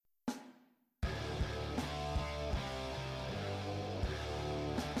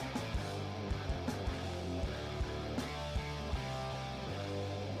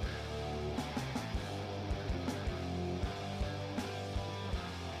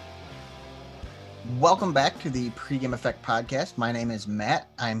Welcome back to the Pre-Game Effect podcast. My name is Matt.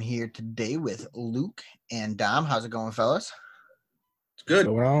 I'm here today with Luke and Dom. How's it going, fellas? It's good.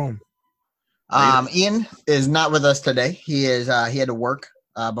 Going on. Ian is not with us today. He had to work,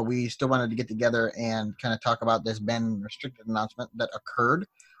 but we still wanted to get together and kind of talk about this ban restricted announcement that occurred,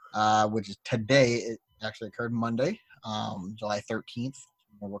 which is today. It actually occurred Monday, July 13th.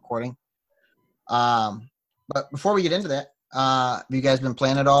 We're recording. But before we get into that, have you guys been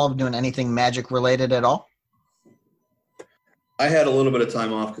playing at all? Doing anything Magic related at all? I had a little bit of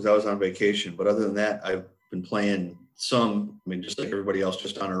time off because I was on vacation, but other than that, I've been playing some. I mean, just like everybody else,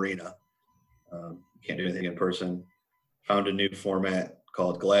 just on Arena. Can't do anything in person. Found a new format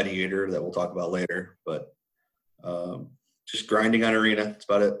called Gladiator that we'll talk about later, but just grinding on Arena. That's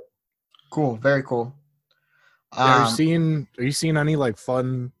about it. Cool, very cool. Are you seeing any like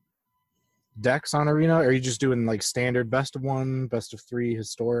fun decks on Arena? Or are you just doing like standard best of 1, best of 3,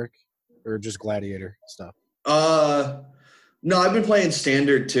 historic, or just Gladiator stuff? No, I've been playing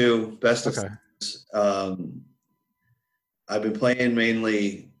standard too. Best of. Okay. I've been playing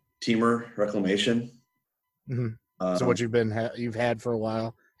mainly Teamer Reclamation. Mm-hmm. So what you've had for a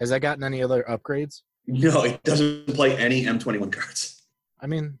while, has that gotten any other upgrades? No, it doesn't play any M21 cards. I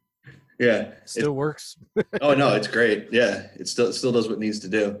mean, yeah, still works. Oh no, it's great. Yeah, it still does what it needs to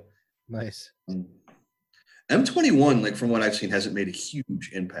do. Nice. M21, like from what I've seen, hasn't made a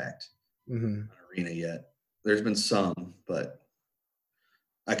huge impact on Arena yet. There's been some, but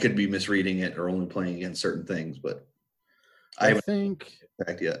I could be misreading it or only playing against certain things. But I haven't think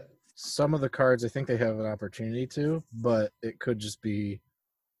impact yet. Some of the cards, I think they have an opportunity to, but it could just be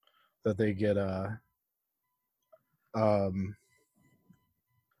that they get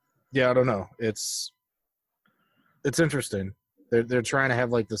yeah, I don't know. It's interesting. They're trying to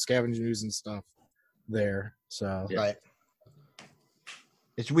have like the scavenging news and stuff there. So Yeah. Right.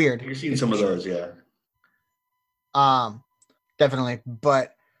 It's weird. You're seeing some of those, yeah. Definitely.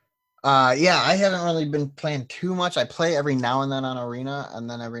 But yeah, I haven't really been playing too much. I play every now and then on Arena and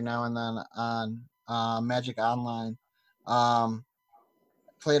then every now and then on Magic Online.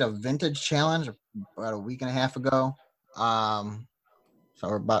 Played a vintage challenge about a week and a half ago. So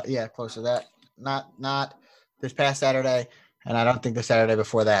we're about close to that. Not this past Saturday, and I don't think the Saturday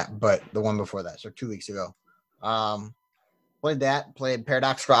before that, but the one before that. So 2 weeks ago. Played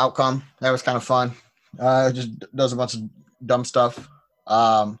Paradoxical Outcome. That was kind of fun. Just does a bunch of dumb stuff.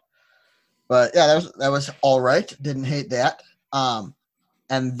 But yeah, that was all right. Didn't hate that. And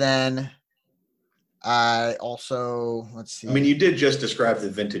then I also, let's see. I mean, you did just describe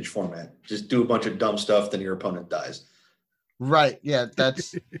the vintage format. Just do a bunch of dumb stuff, then your opponent dies. Right. Yeah,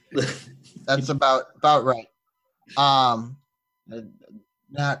 that's about right.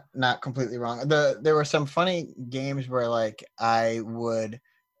 Not completely wrong. There were some funny games where like I would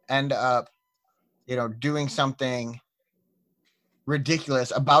end up, doing something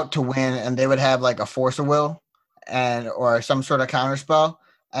ridiculous, about to win, and they would have like a force of will or some sort of counter spell.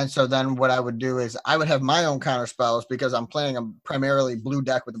 And so then what I would do is I would have my own counter spells because I'm playing a primarily blue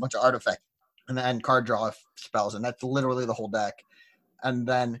deck with a bunch of artifacts and then card draw spells, and that's literally the whole deck. And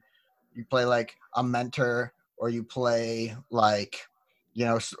then you play like a mentor, or you play like,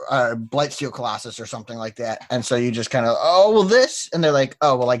 Blightsteel Colossus or something like that. And so you just kind of, this, and they're like,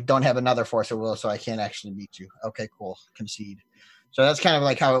 like don't have another force of will, so I can't actually beat you. Okay, cool, concede. So that's kind of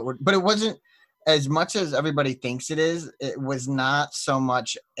like how it would, but it wasn't as much as everybody thinks it is. It was not so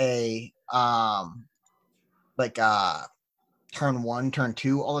much a turn 1, turn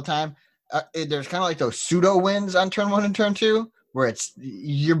 2 all the time. There's kind of like those pseudo wins on turn 1 and turn 2 where it's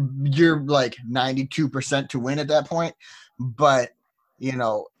you're like 92% to win at that point, but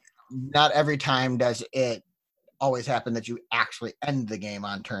not every time does it always happen that you actually end the game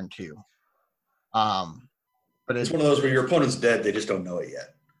on turn 2. But it's one of those where your opponent's dead, they just don't know it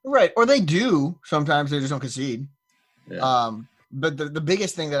yet. Right, or they do. Sometimes they just don't concede. Yeah. But the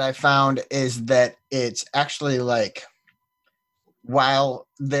biggest thing that I found is that it's actually like, while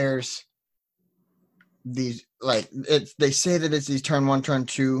there's these they say that it's these turn 1, turn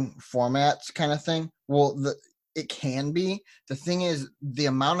 2 formats kind of thing. Well, it can be. The thing is, the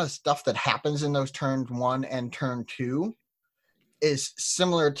amount of stuff that happens in those turn 1 and turn 2 is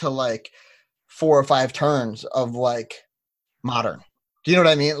similar to like 4 or 5 turns of like Modern. Do you know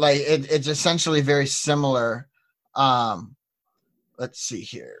what I mean? Like it's essentially very similar. Let's see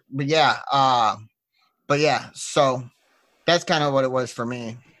here. But yeah, so that's kind of what it was for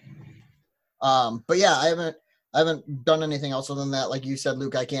me. But yeah, I haven't done anything else other than that. Like you said,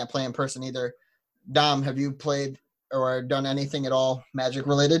 Luke, I can't play in person either. Dom, have you played or done anything at all Magic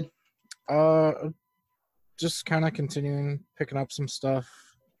related? Just kind of continuing picking up some stuff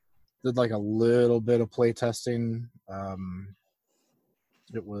Did like a little bit of play testing.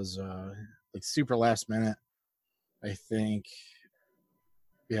 It was like super last minute. I think,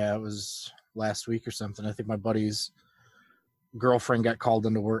 yeah, it was last week or something. I think my buddy's girlfriend got called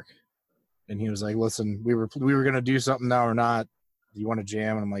into work, and he was like, "Listen, we were gonna do something now or not? Do you want to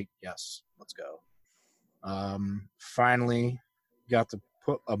jam?" And I'm like, "Yes, let's go." Finally, got to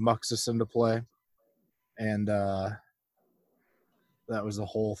put a Muxus into play, and that was the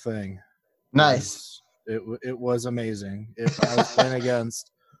whole thing. Nice. It was amazing. I was playing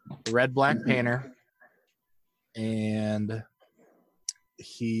against the Red Black Painter, and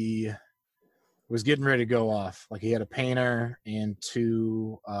he was getting ready to go off. Like, he had a painter and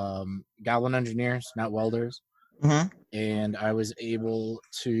 2 goblin engineers, not welders. Mm-hmm. And I was able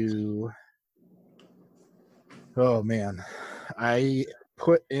to, oh man, I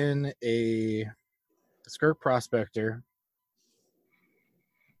put in a Skirk Prospector.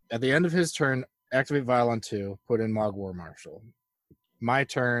 At the end of his turn, activate Violon 2, put in Mog War Marshal. My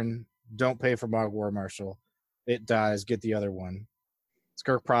turn, don't pay for Mog War Marshal. It dies, get the other one.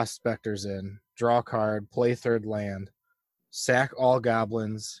 Skirk Prospector's in, draw a card, play 3rd land, sack all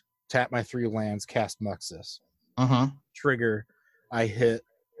goblins, tap my 3 lands, cast Muxus. Trigger, I hit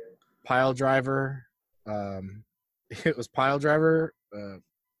Pile Driver. It was Pile Driver,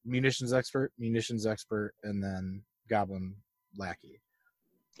 Munitions Expert, and then Goblin Lackey.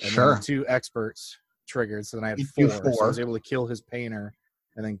 And Sure. then 2 experts triggered, so then I had You 4. do 4. So I was able to kill his painter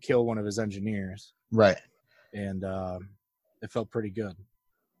and then kill one of his engineers. Right. And it felt pretty good.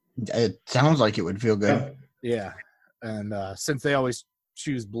 It sounds like it would feel good. Yeah. And since they always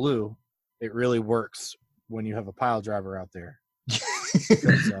choose blue, it really works when you have a pile driver out there.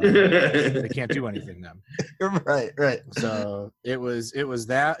 Because, they can't do anything then. Right. So it was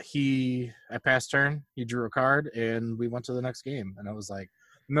that I passed turn, he drew a card, and we went to the next game. And I was like,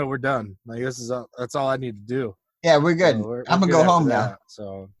 no, we're done. Like, that's all I need to do. Yeah, we're good. So we're I'm gonna good go home that. now.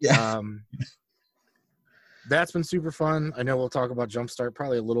 So yeah. That's been super fun. I know we'll talk about Jumpstart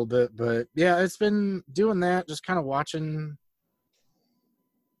probably a little bit, but yeah, it's been doing that, just kind of watching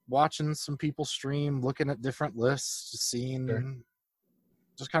some people stream, looking at different lists, just seeing,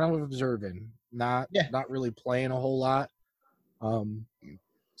 just kind of observing, not really playing a whole lot. Trying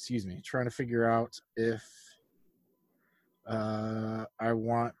to figure out if I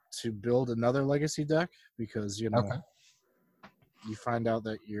want to build another legacy deck, because you find out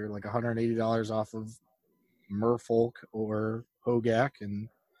that you're like $180 off of Merfolk or Hogak, and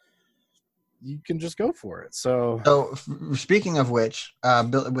you can just go for it. So speaking of which,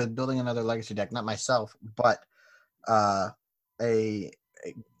 with building another legacy deck, not myself, but a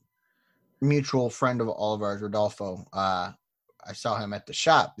mutual friend of all of ours, Rodolfo, I saw him at the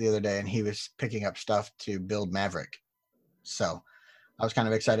shop the other day, and he was picking up stuff to build Maverick. So I was kind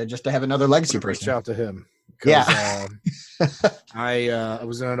of excited just to have another legacy person. Reach out to him. Yeah. I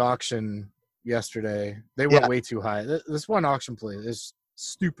was in an auction yesterday. They went way too high. This one auction play is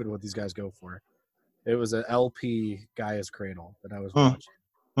stupid what these guys go for. It was an LP Gaia's Cradle that I was watching.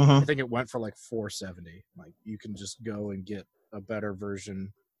 I think it went for like $470. Like, you can just go and get a better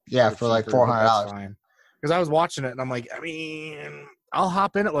version. Yeah, for like $400. Fine. Because I was watching it and I'm like, I mean, I'll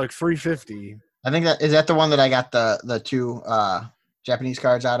hop in at like $350. I think that is the one that I got the 2 Japanese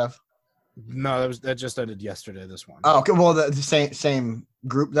cards out of. No, that just ended yesterday. This one. Oh, okay. Well, the same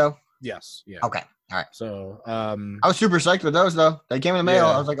group though. Yes. Yeah. Okay. All right. So I was super psyched with those though. They came in the mail.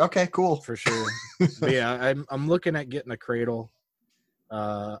 I was like, okay, cool. For sure. But yeah, I'm looking at getting a cradle.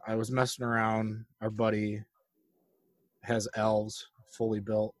 I was messing around. Our buddy has elves fully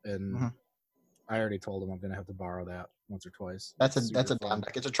built, and I already told him I'm gonna have to borrow that once or twice. That's a dumb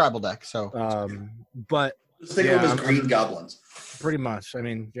deck. It's a tribal deck. So but just think of them as green goblins. Pretty much. I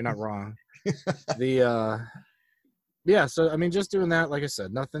mean, you're not wrong. So I mean, just doing that, like I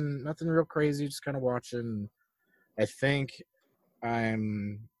said, nothing real crazy, just kind of watching. I think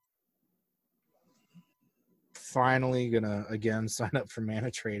I'm finally gonna again sign up for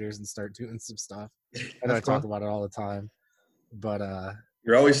Mana Traders and start doing some stuff. I know I talk about it all the time, but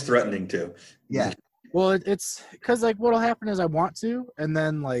you're always threatening to. Yeah. Well, it's because like what'll happen is I want to, and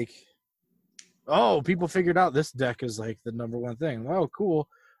then like, oh, people figured out this deck is like the number one thing. Oh, cool.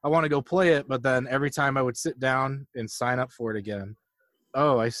 I want to go play it, but then every time I would sit down and sign up for it again,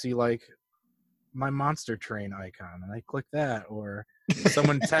 oh, I see like my monster train icon, and I click that, or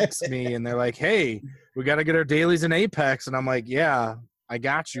someone texts me and they're like, hey, we got to get our dailies in Apex, and I'm like, yeah, I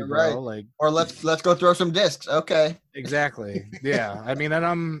got you, bro. Right. Like, or let's go throw some discs. Okay. Exactly. Yeah. I mean, and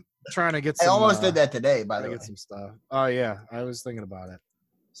I'm trying to get some. I almost did that today, by the way. Get some stuff. Oh yeah, I was thinking about it.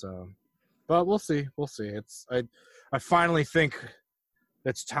 So, but we'll see. We'll see. I finally think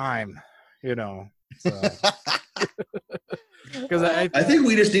it's time, you know. So because I I think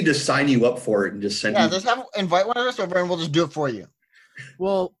we just need to sign you up for it and just send you. just invite one of us over and we'll just do it for you.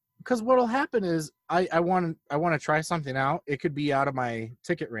 well, because what'll happen is I want to try something out. It could be out of my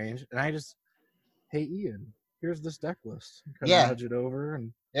ticket range, and I just, hey Ian, here's this deck list. Kind of nudge it over,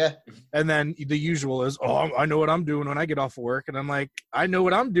 and and then the usual is, oh, I know what I'm doing when I get off of work, and I'm like, I know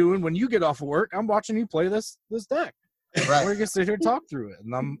what I'm doing when you get off of work. I'm watching you play this deck. Right. We're gonna sit here and talk through it,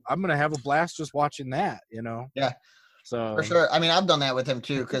 and I'm gonna have a blast just watching that, you know. Yeah. So for sure. I mean, I've done that with him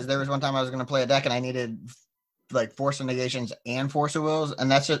too, because there was one time I was going to play a deck and I needed like Force of Negations and Force of Wills,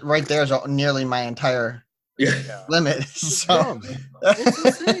 and that's it right there is nearly my entire limit. So,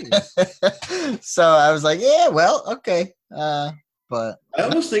 so I was like, yeah, well, okay. But I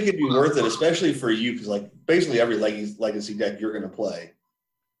almost think it'd be worth it, especially for you, because like basically every legacy deck you're going to play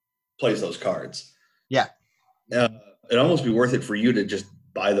plays those cards. Yeah. It'd almost be worth it for you to just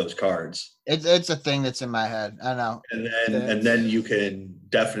buy those cards. It's a thing that's in my head. I know. And then you can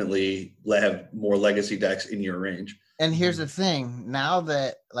definitely have more legacy decks in your range. And here's the thing. Now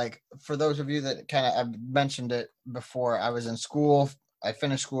that, like, for those of you that kind of, I've mentioned it before, I was in school. I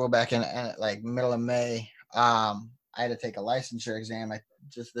finished school back in like middle of May. I had to take a licensure exam.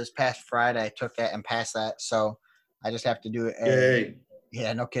 Just this past Friday, I took that and passed that. So I just have to do it. Yay.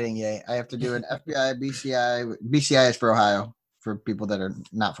 Yeah, no kidding. Yay. I have to do an FBI, BCI. BCI is for Ohio, for people that are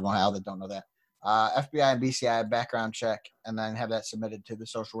not from Ohio that don't know that. FBI and BCI background check, and then have that submitted to the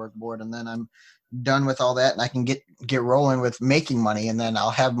social work board. And then I'm done with all that, and I can get rolling with making money, and then I'll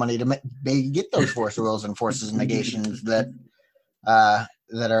have money to maybe get those Force of Wills and Forces and Negations that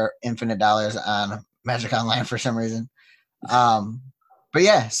are infinite dollars on Magic Online for some reason. But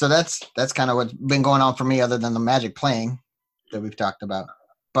yeah, so that's kind of what's been going on for me, other than the Magic playing that we've talked about.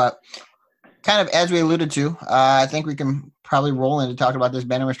 But kind of as we alluded to, I think we can probably roll in to talk about this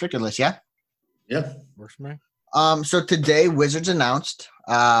banner restricted list. Yeah. Yeah. Works for me. So today Wizards announced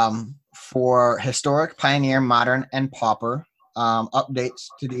for Historic, Pioneer, Modern, and Pauper updates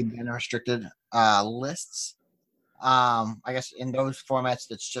to the banner restricted lists. I guess in those formats,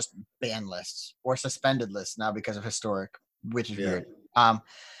 it's just ban lists or suspended lists now because of Historic, which is weird.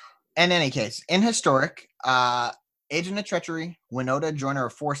 In any case, in Historic, Agent of Treachery, Winota, Joiner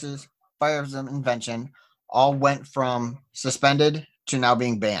of Forces, Fires of Invention all went from suspended to now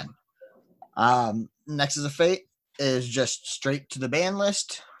being banned. Nexus of Fate is just straight to the ban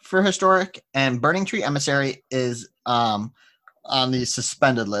list for Historic, and Burning Tree Emissary is on the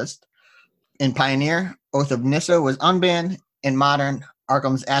suspended list. In Pioneer, Oath of Nissa was unbanned. In Modern,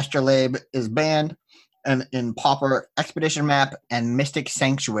 Arkham's Astrolabe is banned. And in Pauper, Expedition Map and Mystic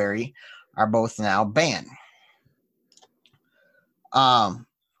Sanctuary are both now banned.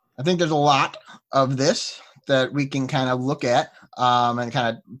 I think there's a lot of this that we can kind of look at and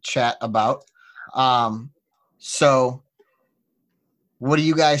kind of chat about. So what do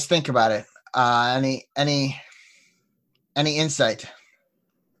you guys think about it? Any insight?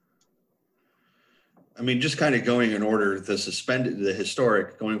 I mean, just kind of going in order, the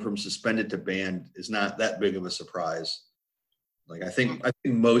Historic going from suspended to banned is not that big of a surprise. Like I think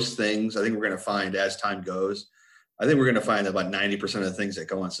most things, I think we're going to find as time goes, I think we're going to find that about 90% of the things that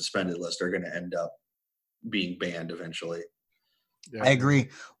go on suspended list are going to end up being banned eventually. Yeah. I agree.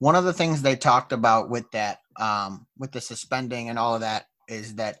 One of the things they talked about with that, with the suspending and all of that,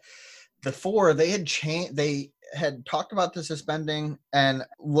 is that before they had talked about the suspending and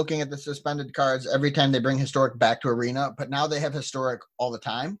looking at the suspended cards every time they bring Historic back to Arena, but now they have Historic all the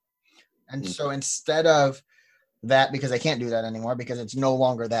time. And so instead of that, because they can't do that anymore because it's no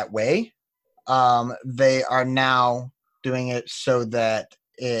longer that way, they are now doing it so that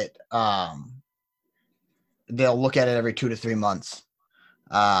it they'll look at it every 2 to 3 months,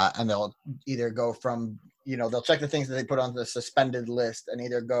 and they'll either go from, they'll check the things that they put on the suspended list and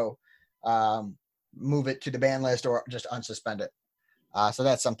either go move it to the ban list or just unsuspend it. So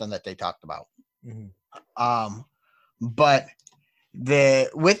that's something that they talked about. Mm-hmm. But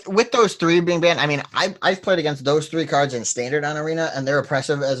with those 3 being banned, I mean, I've played against those 3 cards in Standard on Arena, and they're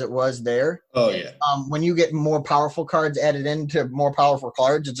oppressive as it was there. Oh yeah. When you get more powerful cards added into more powerful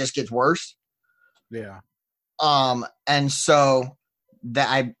cards, it just gets worse. Yeah. And so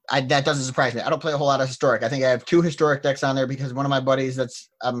that that doesn't surprise me. I don't play a whole lot of Historic. I think I have 2 Historic decks on there because one of my buddies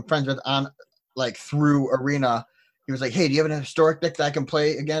I'm friends with on through Arena, he was like, "Hey, do you have a Historic deck that I can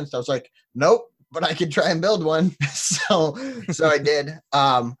play against?" I was like, "Nope, but I could try and build one." so I did.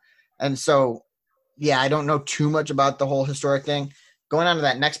 And so, yeah, I don't know too much about the whole Historic thing. Going on to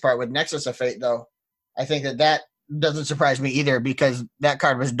that next part with Nexus of Fate, though, I think that doesn't surprise me either because that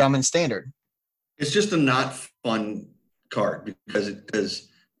card was dumb in Standard. It's just a not fun card because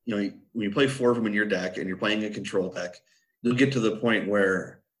when you play 4 of them in your deck and you're playing a control deck, you'll get to the point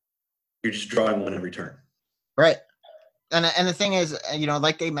where you're just drawing one every turn. Right. And the thing is,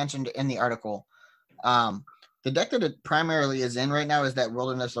 like they mentioned in the article, the deck that it primarily is in right now is that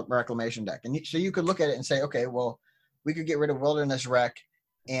Wilderness Reclamation deck. And so you could look at it and say, okay, well, we could get rid of Wilderness Rec,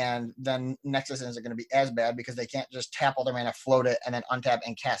 and then Nexus isn't going to be as bad because they can't just tap all their mana, float it, and then untap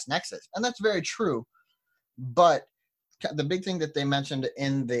and cast Nexus. And that's very true. But the big thing that they mentioned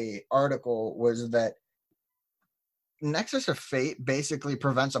in the article was that Nexus of Fate basically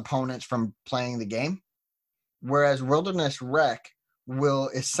prevents opponents from playing the game, whereas Wilderness Rec will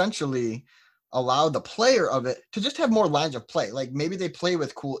essentially allow the player of it to just have more lines of play. Like maybe they play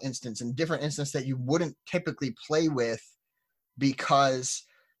with cool instants and different instants that you wouldn't typically play with because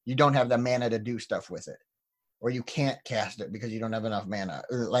you don't have the mana to do stuff with it, or you can't cast it because you don't have enough mana.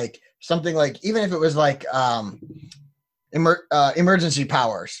 Like something like, even if it was like emergency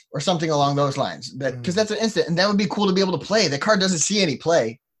powers or something along those lines, that because that's an instant and that would be cool to be able to play. The card doesn't see any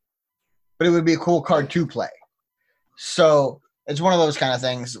play, but it would be a cool card to play. So it's one of those kind of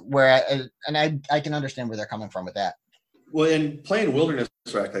things where, I can understand where they're coming from with that. Well, and playing Wilderness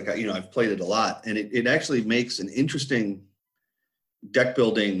Rec, like I've played it a lot, and it actually makes an interesting deck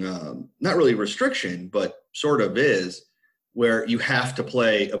building, not really restriction, but sort of is, where you have to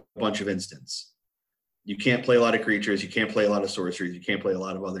play a bunch of instants. You can't play a lot of creatures, you can't play a lot of sorceries, you can't play a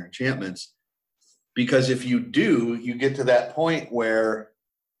lot of other enchantments, because if you do, you get to that point where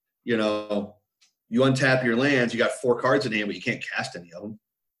you untap your lands, you got 4 cards in hand, but you can't cast any of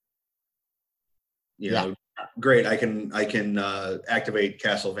them. Great. I can activate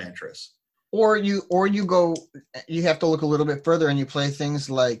Castle Vantress. Or you have to look a little bit further and you play things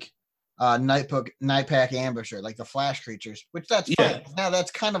like Nightpack Ambusher, like the flash creatures, which that's fine. Now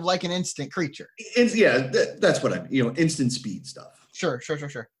that's kind of like an instant creature. That's what instant speed stuff. Sure.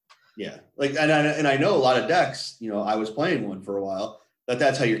 Yeah. Like, and I know a lot of decks, I was playing one for a while,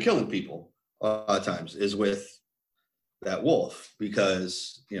 that's how you're killing people. A lot of times is with that wolf,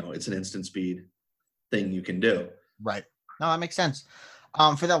 because it's an instant speed thing you can do. Right. No, that makes sense.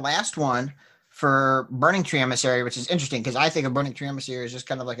 For the last one, for Burning Tree Emissary, which is interesting because I think of Burning Tree Emissary as just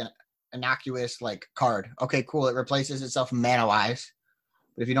kind of like an innocuous like card. Okay, cool. It replaces itself mana wise,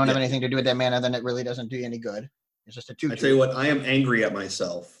 but if you don't have anything to do with that mana, then it really doesn't do you any good. It's just a 2/2. I tell you what, I am angry at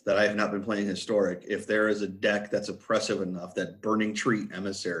myself that I have not been playing Historic. If there is a deck that's oppressive enough that Burning Tree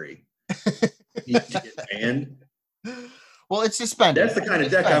Emissary needs to get banned. Well, it's suspended. That's the kind of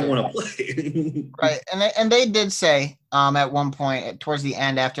deck I want to play. Right. And they did say at one point towards the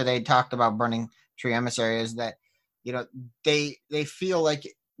end, after they talked about Burning Tree Emissary, is that they feel like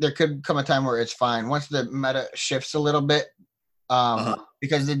there could come a time where it's fine once the meta shifts a little bit.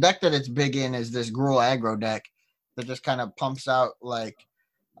 Because the deck that it's big in is this Gruul aggro deck that just kind of pumps out like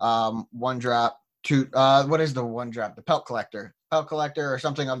 1-drop to what is the 1-drop? The Pelt Collector or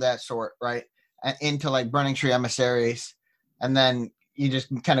something of that sort, right? And into like Burning Tree Emissaries, and then you just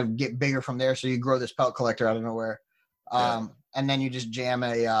kind of get bigger from there. So you grow this Pelt Collector out of nowhere, and then you just jam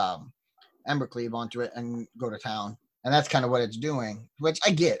a Embercleave onto it and go to town. And that's kind of what it's doing, which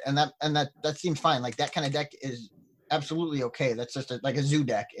I get, and that seems fine. Like that kind of deck is absolutely okay. That's just like a zoo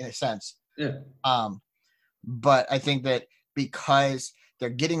deck in a sense. Yeah. But I think that because they're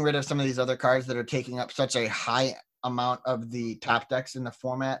getting rid of some of these other cards that are taking up such a high amount of the top decks in the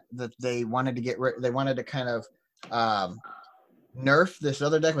format, that they wanted to they wanted to kind of nerf this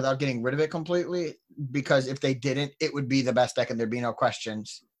other deck without getting rid of it completely, because if they didn't, it would be the best deck and there'd be no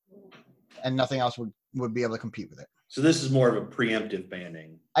questions and nothing else would be able to compete with it. So this is more of a preemptive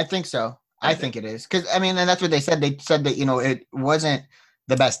banning. I think so. I think it is. Because, I mean, and that's what they said. They said that, it wasn't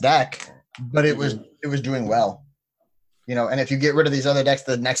the best deck, but it was doing well. And if you get rid of these other decks,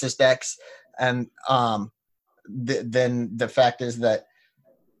 the Nexus decks, and then the fact is that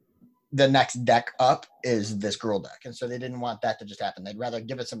the next deck up is this Gruul deck. And so they didn't want that to just happen. They'd rather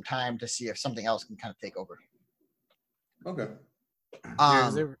give it some time to see if something else can kind of take over. Okay.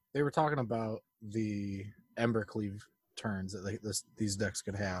 They were talking about the Embercleave turns that these decks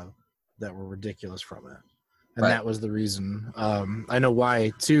could have that were ridiculous from it. And that was the reason. I know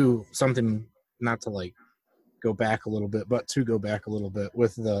why, too, something not to like go back a little bit, but to go back a little bit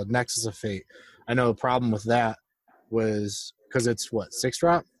with the Nexus of Fate. I know the problem with that was because it's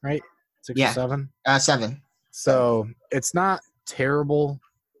 6-drop, right? 6 or 7? 7. So it's not terrible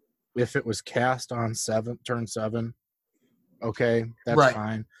if it was cast on turn 7. Okay, that's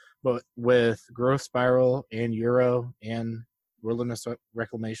fine. But with Growth Spiral and Euro and Wilderness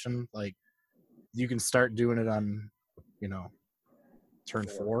Reclamation, like you can start doing it on, turn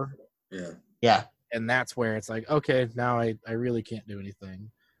 4. Yeah. Yeah. And that's where it's like, okay, now I really can't do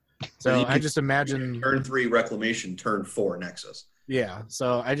anything. So I just imagine turn 3 Reclamation, turn 4 Nexus. Yeah.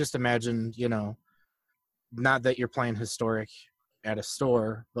 So I just imagine, not that you're playing Historic at a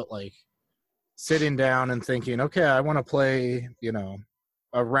store, but like sitting down and thinking, okay, I want to play,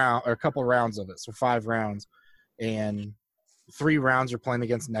 a round or a couple rounds of it. So 5 rounds, and 3 rounds you're playing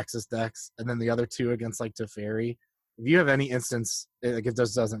against Nexus decks, and then the other 2 against like Teferi. If you have any instance, it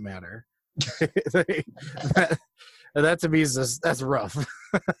just doesn't matter. that to me is just, that's rough.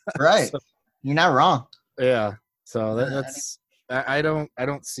 Right. So, you're not wrong. Yeah. So that's I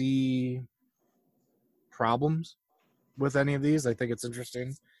don't see problems with any of these. I think it's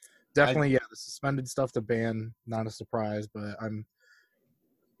interesting. Definitely, the suspended stuff to ban, not a surprise, but I'm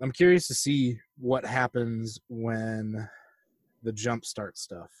curious to see what happens when the jumpstart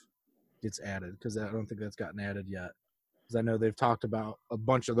stuff gets added, because I don't think that's gotten added yet. Because I know they've talked about a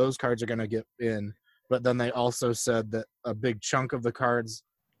bunch of those cards are going to get in, but then they also said that a big chunk of the cards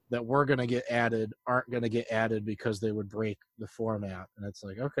that were going to get added aren't going to get added because they would break the format. And it's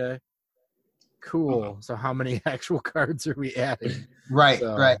like, okay, cool. So how many actual cards are we adding? Right.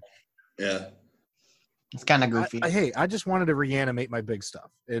 Yeah. It's kind of goofy. I just wanted to reanimate my big stuff.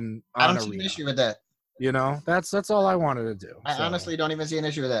 I don't see an issue with that. That's all I wanted to do. I honestly don't even see an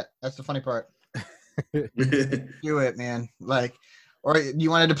issue with that. That's the funny part. Do it, man. Like, or you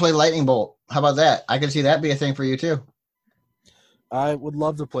wanted to play Lightning Bolt. How about that? I could see that be a thing for you too. I would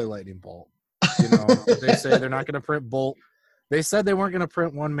love to play Lightning Bolt. They say they're not going to print Bolt. They said they weren't going to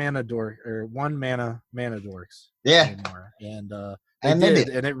print one mana dorks anymore. And they did,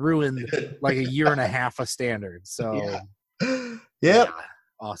 and it ruined like a year and a half of Standard. So yeah.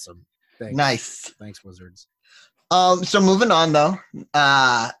 Awesome. Thanks. Nice. Thanks, Wizards. So moving on though,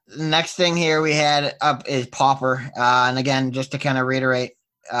 next thing here we had up is Pauper. And again, just to kind of reiterate,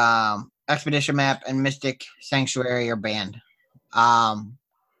 Expedition Map and Mystic Sanctuary are banned.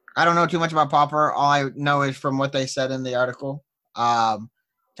 I don't know too much about Pauper. All I know is from what they said in the article.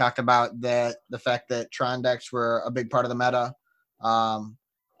 Talked about the fact that Tron decks were a big part of the meta,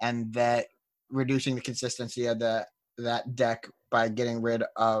 and that reducing the consistency of that deck by getting rid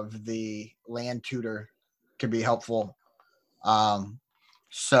of the land tutor could be helpful.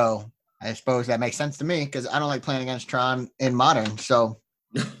 So I suppose that makes sense to me because I don't like playing against Tron in Modern. So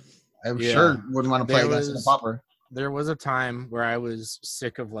I sure wouldn't want to play against the Pauper. There was a time where I was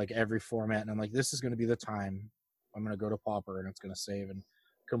sick of like every format, and I'm like, this is going to be the time I'm going to go to Pauper and it's going to save, and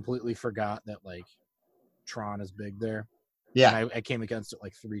completely forgot that like Tron is big there. Yeah. And I came against it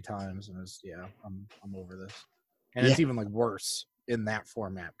like 3 times, and I was, I'm over this. And it's even like worse in that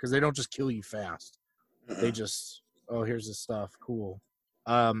format because they don't just kill you fast. They just, here's the stuff. Cool.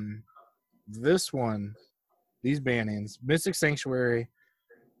 This one, these bannings, Mystic Sanctuary,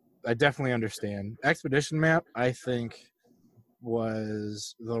 I definitely understand. Expedition Map, I think,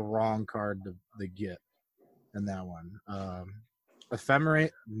 was the wrong card to get in that one.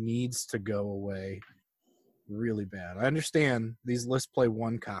 Ephemerate needs to go away really bad. I understand these lists play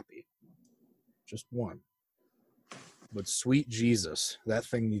 1 copy. Just 1. But sweet Jesus, that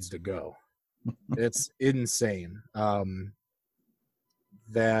thing needs to go. It's insane. We'll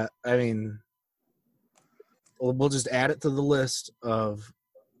just add it to the list of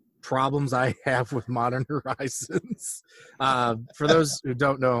problems I have with Modern Horizons. For those who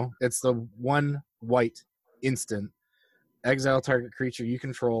don't know, it's the 1 white instant. Exile target creature you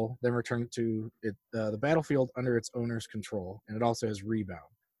control, then return to it, the battlefield under its owner's control, and it also has rebound.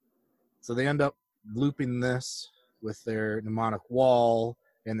 So they end up looping this with their Mnemonic Wall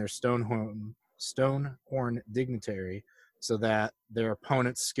and their Stonehorn Dignitary, so that their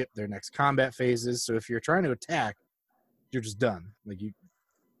opponents skip their next combat phases. So if you're trying to attack, you're just done. Like you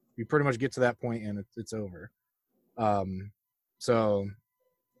pretty much get to that point and it's over. So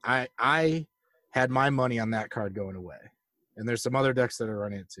I had my money on that card going away, and there's some other decks that are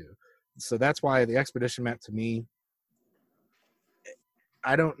running it too. So that's why the Expedition Map, to me,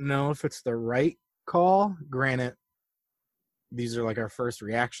 I don't know if it's the right call. Granted, these are like our first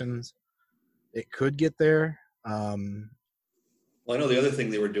reactions. It could get there. Well, I know the other thing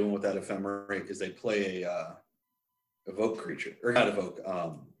they were doing with that Ephemerate is they play a evoke creature, or not evoke.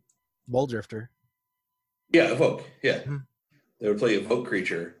 Bowl Drifter. Yeah, evoke. Yeah. Mm-hmm. They would play evoke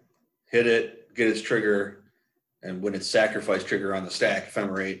creature, hit it, get its trigger, and when it's sacrifice trigger on the stack,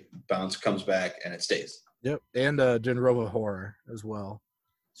 Ephemerate bounce comes back and it stays. Yep, and Genrova Horror as well.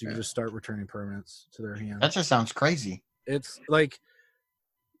 So you can just start returning permanents to their hand. That just sounds crazy. It's like,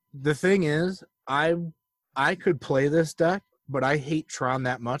 the thing is, I could play this deck, but I hate Tron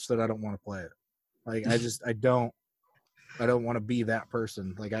that much that I don't want to play it. Like I don't want to be that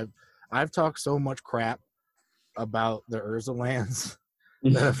person. Like I've talked so much crap about the Urza lands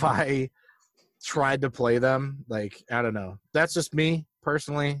that if I tried to play them, like, I don't know. That's just me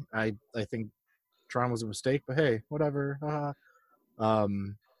personally. I think Tron was a mistake, but hey, whatever.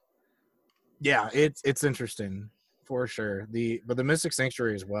 Yeah, it's interesting for sure. But the Mystic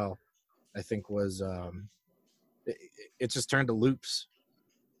Sanctuary as well, I think was it just turned to loops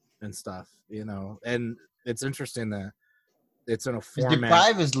and stuff, and it's interesting that it's in a format.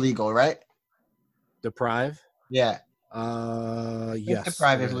 Deprive is legal, right? Deprive? Yeah. Yes.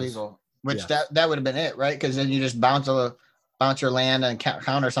 Deprive is legal, which Yes. that would have been it, right? Because then you just bounce your land and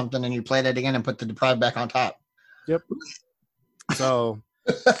counter something, and you play that again and put the Deprive back on top. Yep. So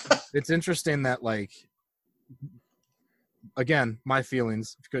it's interesting that, like, again, my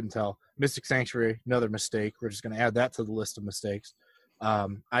feelings, if you couldn't tell, Mystic Sanctuary, another mistake. We're just going to add that to the list of mistakes.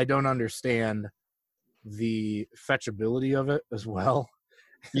 I don't understand the fetchability of it as well.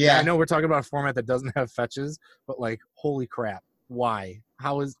 Yeah. I know we're talking about a format that doesn't have fetches, but, like, holy crap, why?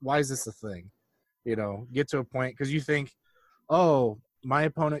 Why is this a thing? Get to a point, because you think, oh, my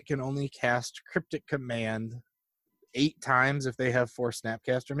opponent can only cast Cryptic Command 8 times if they have 4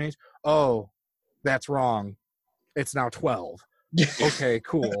 Snapcaster Mage. Oh, that's wrong. It's now 12. Okay,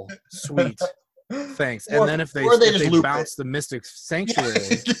 cool, sweet, thanks. And then if they bounce the Mystic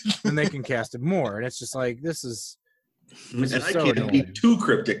Sanctuary, then they can cast it more. And it's just like, this is and I so can't annoying. beat 2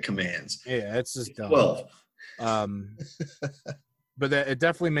 Cryptic Commands. Yeah, it's just dumb. 12. But it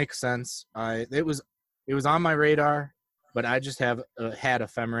definitely makes sense. It was on my radar, but I just had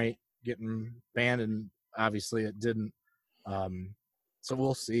Ephemerate getting banned, and obviously it didn't. So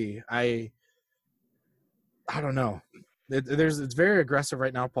we'll see. I don't know. It's very aggressive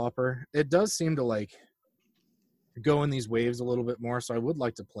right now, Pauper. It does seem to, like, go in these waves a little bit more, so I would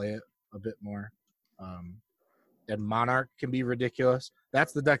like to play it a bit more. And Monarch can be ridiculous.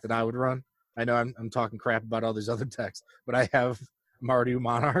 That's the deck that I would run. I know I'm talking crap about all these other decks, but I have Mardu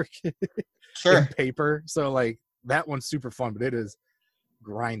Monarch in paper, so, like, that one's super fun, but it is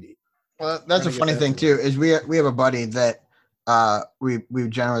grindy. Well, that's a funny thing too. Is we have a buddy that we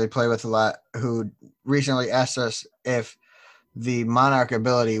generally play with a lot, who recently asked us if the Monarch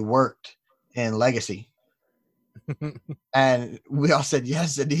ability worked in Legacy. And we all said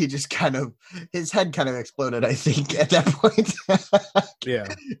yes, and he just his head kind of exploded, I think, at that point. Yeah.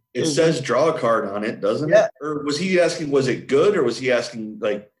 It says draw a card on it, doesn't it? Or was he asking, was it good, or was he asking,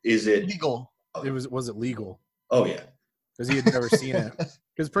 like, is it legal? Was it legal? Oh, yeah. Because he had never seen it.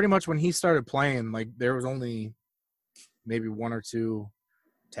 Because pretty much when he started playing, like, there was only maybe 1 or 2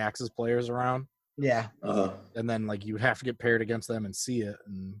 Taxes players around. Yeah. And then, like, you would have to get paired against them and see it.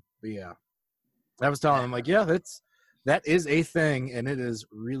 But yeah. I was telling him, like, yeah, that is a thing, and it is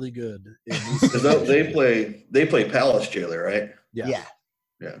really good. Because they play Palace Jailer, right? Yeah.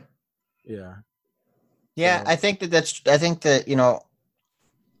 Yeah, I think that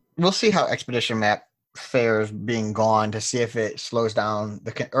we'll see how Expedition Map fares being gone, to see if it slows down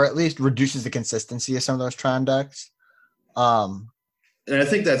or at least reduces the consistency of some of those Tron decks. And I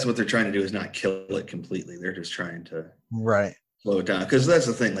think that's what they're trying to do, is not kill it completely. They're just trying to slow it down. Because that's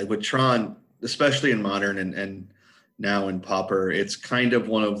the thing, like with Tron, especially in Modern and now in Pauper, it's kind of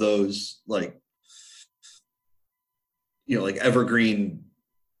one of those, like, like evergreen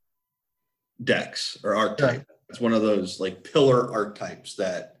decks or archetype. Yeah. It's one of those, like, pillar archetypes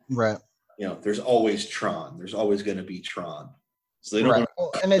that, there's always Tron. There's always going to be Tron. So they don't.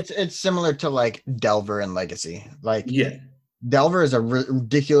 And it's similar to, like, Delver in Legacy. Like, Delver is a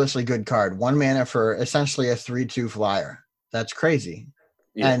ridiculously good card. 1 mana for essentially a 3/2 flyer. That's crazy.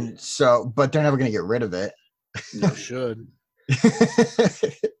 Yeah. And so, but they're never going to get rid of it. You should.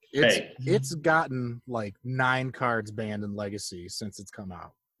 It's gotten like 9 cards banned in Legacy since it's come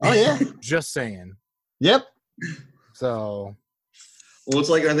out. Oh yeah. Just saying. Yep. So, well, it's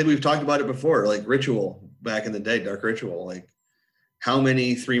like, I think we've talked about it before, like Ritual back in the day, Dark Ritual. Like, how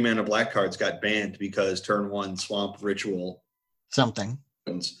many 3-mana black cards got banned because turn 1 Swamp Ritual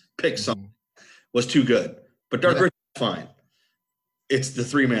pick something was too good, but Dark Ritual is fine. It's the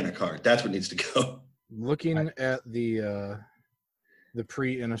 3-mana card. That's what needs to go. Looking at the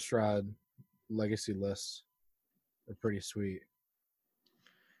pre-Innistrad Legacy lists, they're pretty sweet.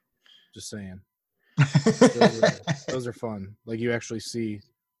 Just saying. Those are fun. Like, you actually see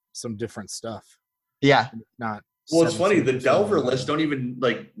some different stuff. Yeah. Not. Well, it's funny. The Delver lists don't even,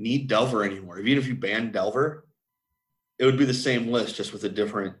 like, need Delver anymore. Even if you ban Delver, it would be the same list, just with a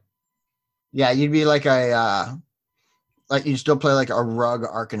different. Yeah, you'd be like like you still play like a Rug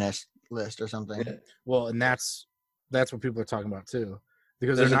Arcanist list or something. Yeah. Well, and that's what people are talking about too,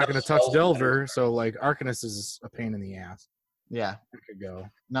 because they're not going to touch Delver, so, like, Arcanist is a pain in the ass. Yeah. It could go.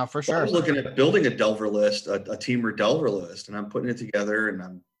 No, for I sure. was looking at building a Delver list, a teamer Delver list, and I'm putting it together and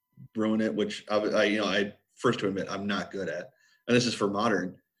I'm brewing it, which I first to admit I'm not good at, and this is for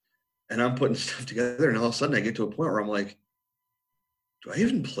modern. And I'm putting stuff together, and all of a sudden I get to a point where I'm like, do I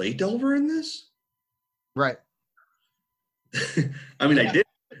even play Delver in this? Right. I mean, I did,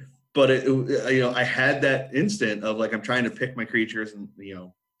 but I had that instant of like I'm trying to pick my creatures, and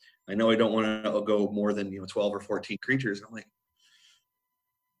I know I don't want to go more than 12 or 14 creatures. I'm like,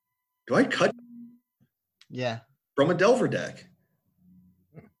 do I cut Yeah. from a Delver deck?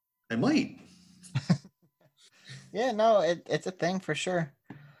 I might. Yeah, no, it's a thing for sure.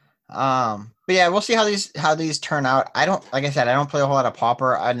 But yeah, we'll see how these turn out. Like I said, I don't play a whole lot of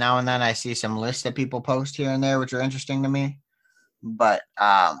Pauper. Now and then I see some lists that people post here and there, which are interesting to me. But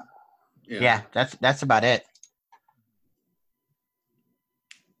yeah, that's about it.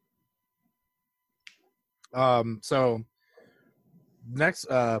 So next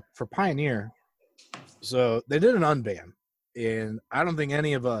for Pioneer, so they did an unban, and I don't think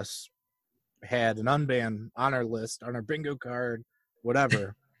any of us had an unban on our list, on our bingo card,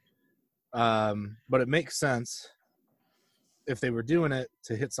 whatever. But it makes sense if they were doing it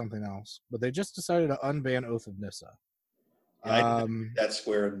to hit something else. But they just decided to unban Oath of Nissa. I that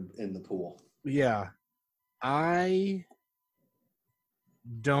square in the pool. Yeah, I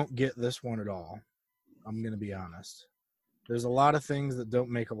don't get this one at all. I'm going to be honest. There's a lot of things that don't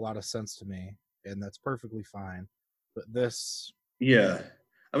make a lot of sense to me, and that's perfectly fine. But this, yeah,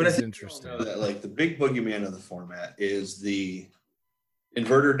 I mean, I think interesting. you know that like the big boogeyman of the format is the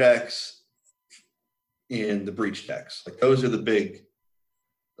inverter decks and the breach decks. Like those are the big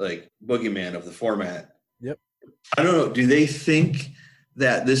like boogeyman of the format. Yep. I don't know. Do they think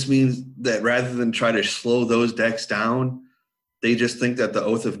that this means that rather than try to slow those decks down, they just think that the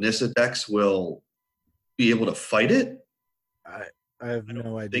Oath of Nissa decks will be able to fight it? I have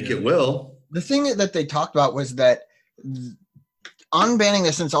no idea. I think it will. The thing that they talked about was that unbanning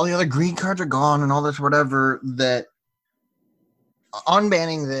this, since all the other green cards are gone and all this whatever, that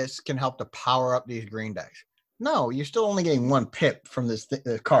unbanning this can help to power up these green decks. No, you're still only getting one pip from this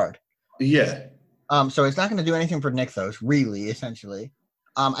card. Yeah. So it's not going to do anything for Nixos, really, essentially.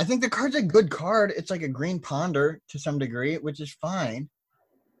 I think the card's a good card. It's like a green ponder to some degree, which is fine.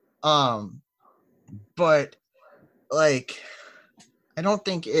 But like, I don't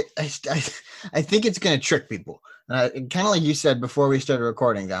think it. I think it's going to trick people. Kind of like you said before we started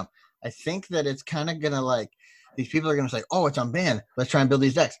recording, Dom. I think that it's kind of going to like these people are going to say, "Oh, it's unbanned. Let's try and build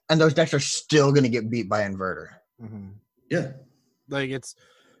these decks," and those decks are still going to get beat by Inverter. Mm-hmm. Yeah. Like it's.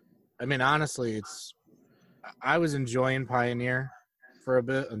 I mean, honestly, I was enjoying Pioneer for a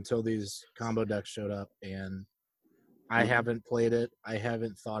bit until these combo decks showed up, and I haven't played it. I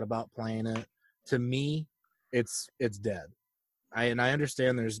haven't thought about playing it. To me, it's dead. I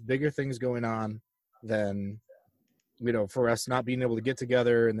understand there's bigger things going on than, for us not being able to get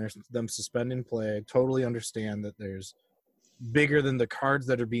together and there's them suspending play. I totally understand that there's bigger than the cards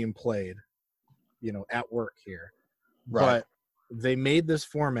that are being played, at work here. Right. But they made this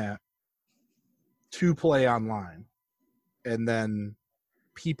format to play online, and then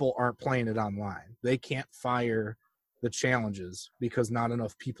people aren't playing it online. They can't fire the challenges because not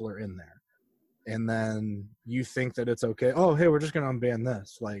enough people are in there. And then you think that it's okay. Oh, hey, we're just going to unban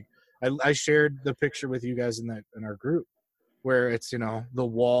this. Like I shared the picture with you guys in our group where it's,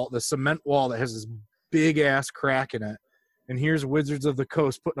 the cement wall that has this big ass crack in it. And here's Wizards of the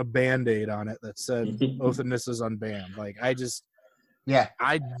Coast putting a Band-Aid on it that said Oath of Nissa is unbanned. Like I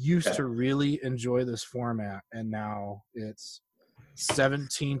used to really enjoy this format, and now it's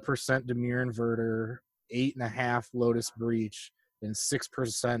 17% Demure Inverter, 8.5 Lotus Breach, and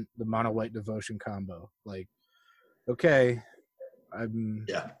 6% the Mono White Devotion combo. Like, okay,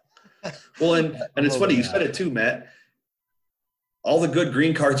 Well, and it's funny you said it too, Matt. All the good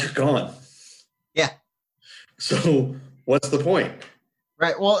green cards are gone. Yeah. So what's the point?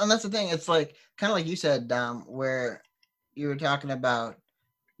 Right. Well, and that's the thing. It's like kind of like you said, Dom, where you were talking about,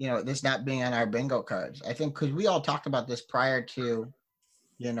 this not being on our bingo cards. I think because we all talked about this prior to,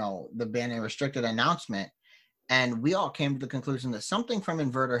 the ban and restricted announcement, and we all came to the conclusion that something from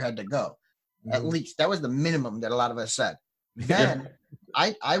Inverter had to go. Mm-hmm. At least that was the minimum that a lot of us said. Then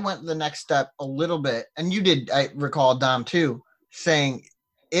I went the next step a little bit, and you did, I recall, Dom, too, saying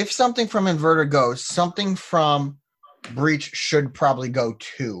if something from Inverter goes, something from Breach should probably go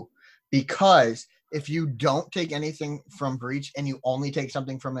too, because if you don't take anything from Breach and you only take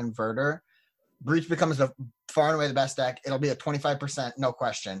something from Inverter, Breach becomes far and away the best deck. It'll be a 25%, no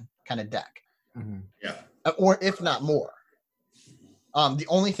question, kind of deck. Mm-hmm. Yeah. Or if not more. The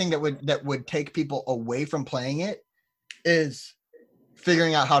only thing that would take people away from playing it is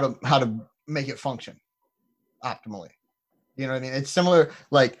figuring out how to make it function optimally. You know what I mean? It's similar.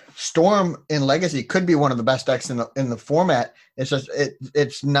 Like Storm in Legacy could be one of the best decks in the format. It's just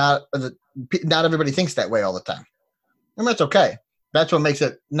it's not everybody thinks that way all the time, and that's okay. That's what makes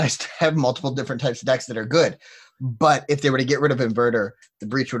it nice to have multiple different types of decks that are good. But if they were to get rid of Inverter, the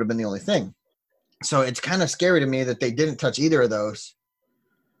Breach would have been the only thing. So it's kind of scary to me that they didn't touch either of those.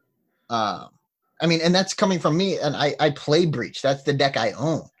 I mean, and that's coming from me, and I play Breach. That's the deck I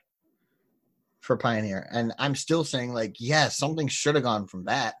own for Pioneer, and I'm still saying like, yeah, something should have gone from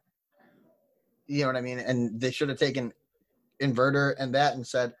that. You know what I mean? And they should have taken Inverter and that and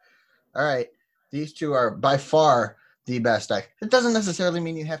said, all right, these two are by far the best deck. It doesn't necessarily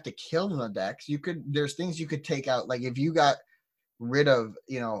mean you have to kill the decks. There's things you could take out. Like if you got rid of,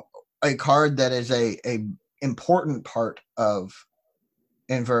 a card that is a important part of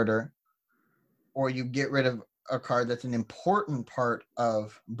Inverter, or you get rid of a card that's an important part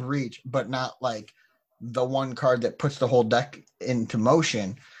of Breach, but not like the one card that puts the whole deck into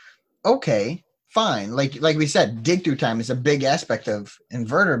motion. Okay, fine. Like we said, dig through time is a big aspect of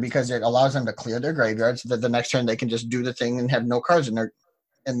Inverter because it allows them to clear their graveyard so that the next turn they can just do the thing and have no cards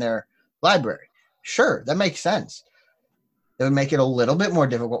in their library. Sure, that makes sense. It would make it a little bit more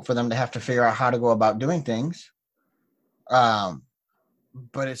difficult for them to have to figure out how to go about doing things. But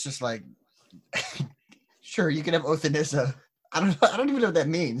it's just like, sure, you can have Othanissa. I don't even know what that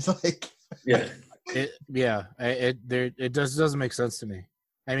means. Like, Yeah. It doesn't make sense to me.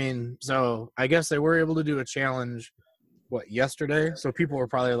 I mean, so I guess they were able to do a challenge, yesterday? So people were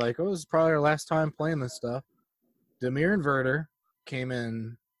probably like, oh, this is probably our last time playing this stuff. Dimir Inverter came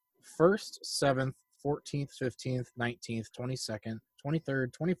in 1st, 7th, 14th, 15th, 19th, 22nd,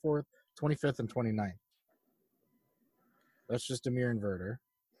 23rd, 24th, 25th, and 29th. That's just Dimir Inverter.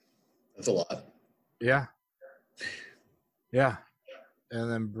 That's a lot. Yeah. Yeah.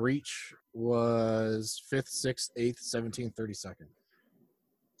 And then Breach was 5th, 6th, 8th, 17th, 32nd.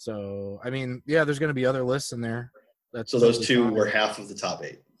 So, I mean, yeah, there's going to be other lists in there. So those two were half of the top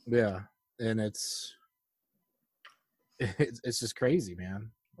 8. Yeah. And it's just crazy, man.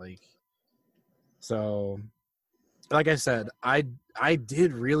 So, like I said, I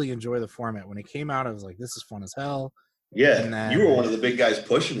did really enjoy the format. When it came out, I was like, this is fun as hell. Yeah, then, you were one of the big guys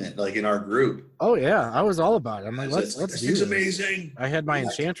pushing it, like in our group. Oh yeah, I was all about it. I'm like, let's do this. It's Amazing. I had my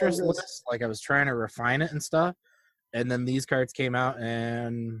Enchantress list, I was trying to refine it and stuff, and then these cards came out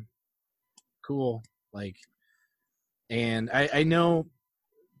and cool. And I know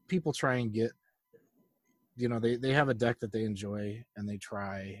people try and get, they have a deck that they enjoy and they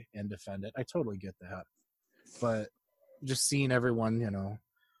try and defend it. I totally get that, but just seeing everyone,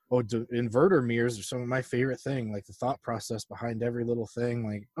 inverter mirrors are some of my favorite thing. Like the thought process behind every little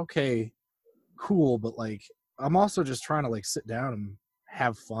thing. Okay, cool, but I'm also just trying to sit down and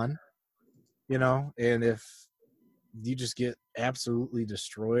have fun, And if you just get absolutely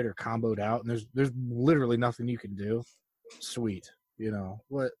destroyed or comboed out, and there's literally nothing you can do, sweet,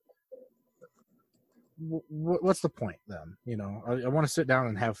 what's the point then? I want to sit down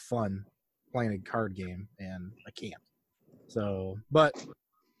and have fun playing a card game, and I can't. So, but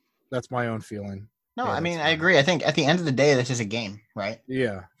that's my own feeling. No, I mean, I agree. I think at the end of the day, this is a game, right?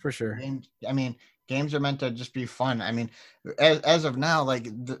 Yeah, for sure. Games are meant to just be fun. I mean, as of now,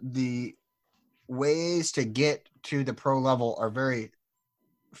 the ways to get to the pro level are very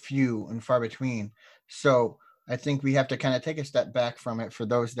few and far between. So I think we have to kind of take a step back from it for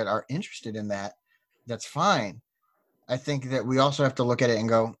those that are interested in that. That's fine. I think that we also have to look at it and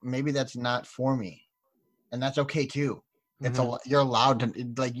go, maybe that's not for me. And that's okay too. It's you're allowed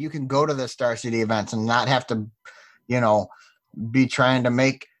to, you can go to the Star City events and not have to, be trying to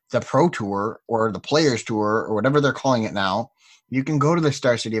make the pro tour or the players tour or whatever they're calling it now. You can go to the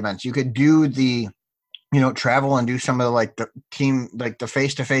Star City events. You could do the, travel and do some of the team, the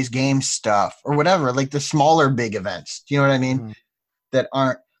face-to-face game stuff or whatever, the smaller big events. Do you know what I mean? Mm-hmm. That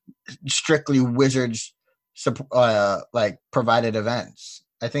aren't strictly Wizards provided events.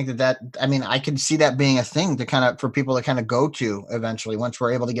 I think I can see that being a thing for people to kind of go to eventually once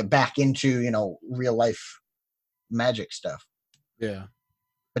we're able to get back into, real life Magic stuff. Yeah.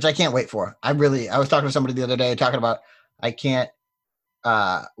 Which I can't wait for. I was talking to somebody the other day talking about, I can't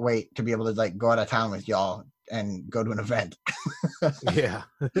wait to be able to go out of town with y'all and go to an event. Yeah.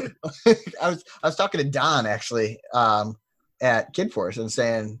 I was talking to Don actually at Kid Force and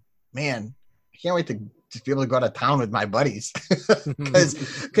saying, man, I can't wait to just be able to go out of town with my buddies.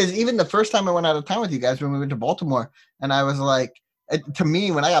 Because even the first time I went out of town with you guys when we went to Baltimore, and I was to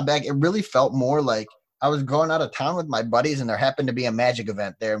me, when I got back, it really felt more like I was going out of town with my buddies and there happened to be a Magic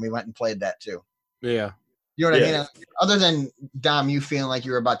event there and we went and played that too. Yeah. You know what I Yeah. mean? Other than Dom, you feeling like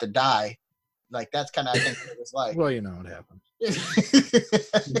you were about to die, like that's kind of I think what it was like. Well, you know what happened.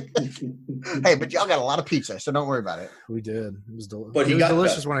 Hey, but y'all got a lot of pizza, so don't worry about it. We did. It was, But he it was got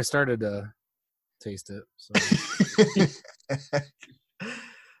delicious better. when I started to taste it. So.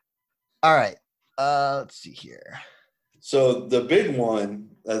 All right. Let's see here. So the big one,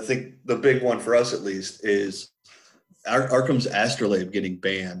 I think the big one for us at least, is Arkham's Astrolabe getting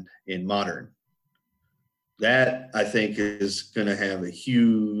banned in Modern. That, I think, is going to have a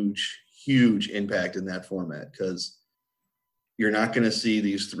huge, huge impact in that format because you're not going to see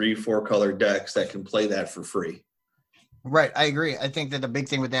these 3-4 color decks that can play that for free. Right. I agree. I think that the big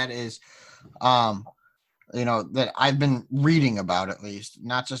thing with that is, that I've been reading about, at least,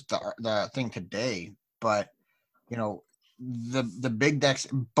 not just the thing today, but, the big decks,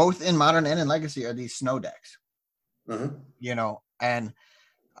 both in Modern and in Legacy, are these snow decks. Uh-huh. And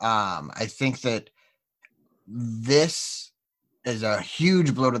I think that this is a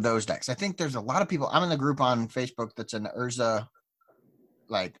huge blow to those decks. I think there's a lot of people. I'm in the group on Facebook that's an Urza,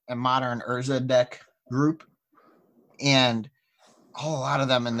 like a Modern Urza deck group, and a lot of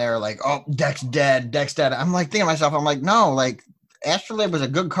them in there like, oh, deck's dead. I'm like thinking to myself, I'm like, no, like Astrolabe was a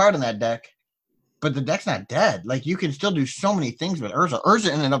good card in that deck, but the deck's not dead. Like you can still do so many things with Urza.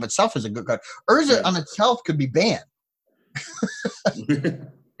 Urza in and of itself is a good card. Urza on itself could be banned.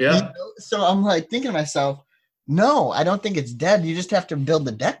 Yeah. So I'm like thinking to myself, no, I don't think it's dead. You just have to build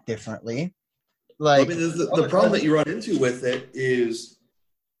the deck differently. Like, well, I mean, the problem that you run into with it is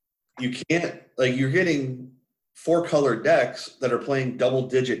you can't, like, you're getting 4-color decks that are playing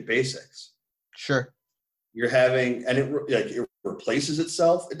double-digit basics. Sure. You're having, and it replaces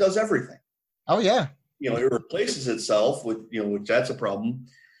itself. It does everything. Oh yeah. It replaces itself with, which that's a problem.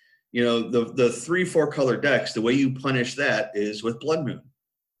 The 3-4 color decks, the way you punish that is with Blood Moon.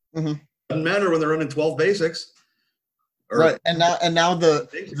 Mm-hmm. Doesn't matter when they're running 12 basics. Right. And now the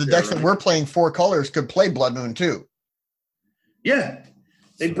decks that we're playing 4 colors could play Blood Moon too. Yeah.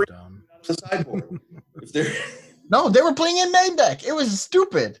 They So bring dumb. it to the sideboard. If they're No, they were playing in main deck. It was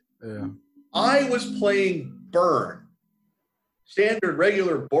stupid. Yeah. I was playing Burn, standard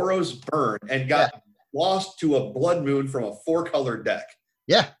regular Boros Burn, and got lost to a Blood Moon from a 4-color deck.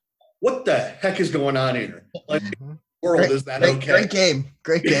 Yeah. What the heck is going on here? Like, world is that okay?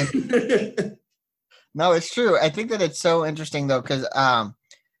 Great game. No, it's true. I think that it's so interesting though, because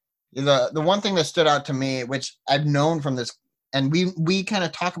the one thing that stood out to me, which I've known from this, and we kind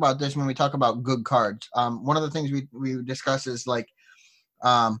of talk about this when we talk about good cards. One of the things we discuss is like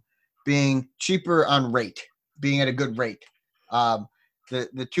being cheaper on rate, being at a good rate.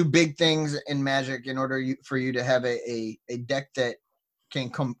 The two big things in Magic in order for you to have a deck that can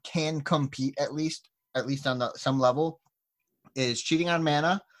compete at least on some level is cheating on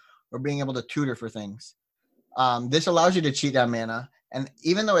mana or being able to tutor for things. This allows you to cheat on mana, and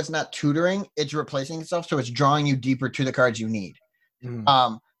even though it's not tutoring, it's replacing itself, so it's drawing you deeper to the cards you need.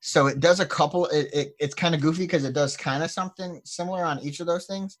 So it does a couple. It's kind of goofy because it does kind of something similar on each of those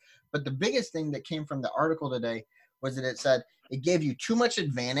things. But the biggest thing that came from the article today was that it said it gave you too much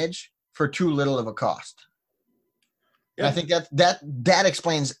advantage for too little of a cost. And I think that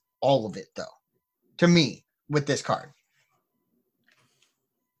explains all of it, though, to me with this card.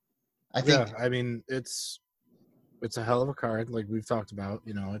 I think. Yeah, I mean it's a hell of a card, like we've talked about.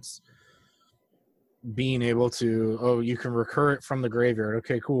 It's being able to you can recur it from the graveyard.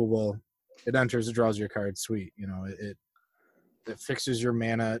 Okay, cool. Well, it enters, it draws your card. Sweet. It fixes your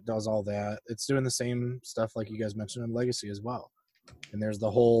mana. It does all that. It's doing the same stuff like you guys mentioned in Legacy as well. And there's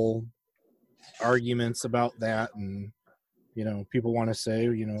the whole arguments about that, and people want to say,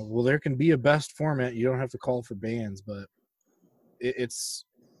 well, there can be a best format. You don't have to call for bans, but it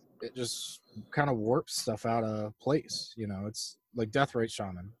just kind of warps stuff out of place. It's like Deathrite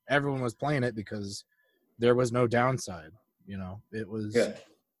Shaman. Everyone was playing it because there was no downside. It was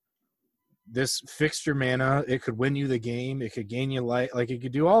this fixed your mana. It could win you the game. It could gain you light. Like it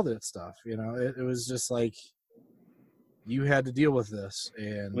could do all that stuff. It was just like you had to deal with this.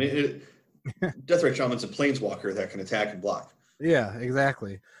 And Deathrite Shaman's a planeswalker that can attack and block. Yeah,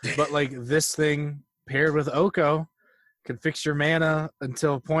 exactly. But like this thing paired with Oko can fix your mana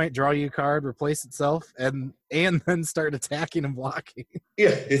until a point, draw you a card, replace itself, and then start attacking and blocking.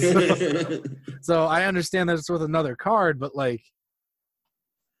 Yeah. So I understand that it's with another card, but like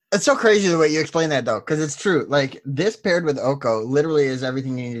it's so crazy the way you explain that though, because it's true. Like this paired with Oko literally is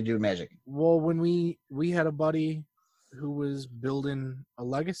everything you need to do in Magic. Well, when we had a buddy who was building a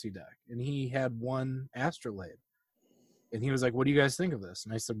Legacy deck, and he had one Astrolabe, and he was like, "What do you guys think of this?"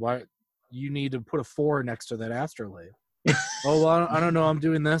 And I said, "Why? You need to put a 4 next to that Astrolabe." Oh, well, I don't know. I'm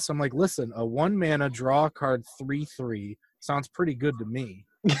doing this. I'm like, listen, a 1 mana draw card 3/3 sounds pretty good to me.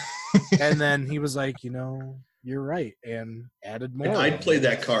 And then he was like, you're right, and added more. I'd play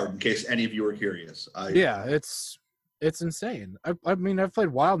that card in case any of you were curious. Yeah, it's insane. I mean, I've played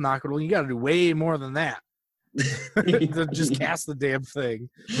Wild Knockout. You got to do way more than that to just cast the damn thing,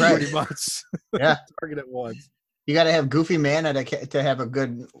 pretty much. Yeah, target at once. You got to have goofy mana to have a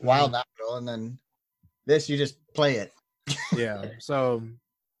good Wild Knockout, and then this you just play it. Yeah, so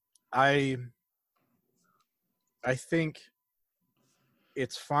I think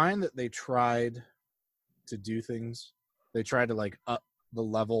it's fine that they tried to do things. They tried to like up the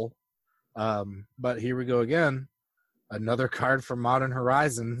level. But here we go again. Another card from Modern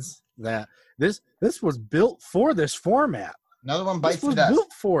Horizons that this was built for this format. Another one bites this was the dust.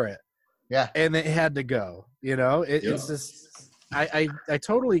 built for it. Yeah. And it had to go. It's just I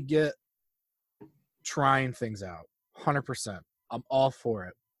totally get trying things out. 100%. I'm all for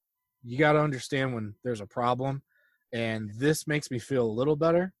it. You got to understand when there's a problem, and this makes me feel a little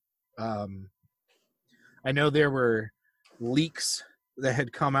better. I know there were leaks that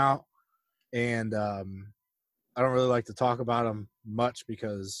had come out, and I don't really like to talk about them much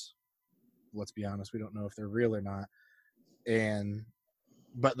because, let's be honest, we don't know if they're real or not.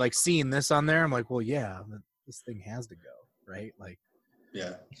 But like seeing this on there, I'm like, well, yeah, this thing has to go, right? Like,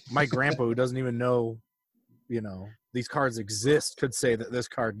 yeah, my grandpa who doesn't even know, these cards exist could say that this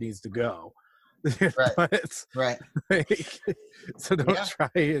card needs to go. Right. Right. So don't try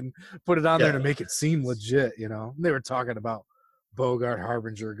and put it on there to make it seem legit, They were talking about Bogart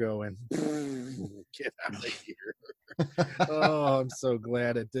Harbinger going, get out of here. Oh, I'm so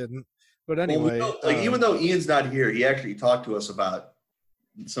glad it didn't. But anyway. Well, even though Ian's not here, he actually talked to us about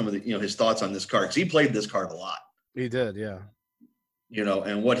some of the, his thoughts on this card. Because he played this card a lot. He did, yeah.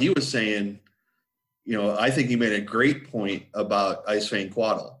 And what he was saying, I think he made a great point about Icefang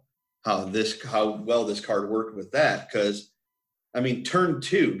Quaddle, how well this card worked with that. Because, turn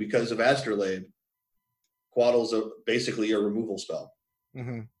 2, because of Astrolabe, Quaddle's basically a removal spell.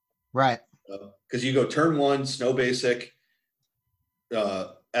 Mm-hmm. Right. Because you go turn 1, Snow Basic,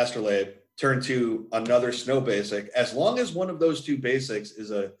 Astrolabe, turn 2, another Snow Basic. As long as one of those 2 basics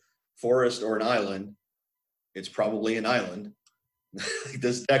is a forest or an island, it's probably an island.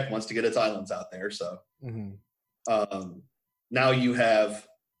 This deck wants to get its islands out there. So now you have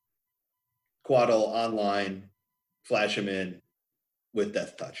Quaddle online, flash him in with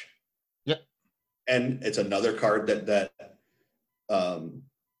Death Touch. Yep. And it's another card that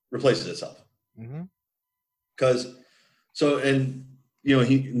replaces itself. Because the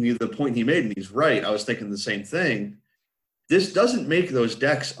point he made, and he's right, I was thinking the same thing. This doesn't make those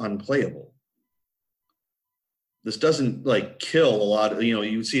decks unplayable. This doesn't kill a lot of,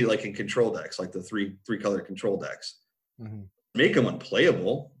 you see it in control decks, like the three color control decks. Make them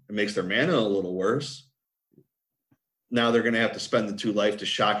unplayable. It makes their mana a little worse. Now they're going to have to spend the 2 life to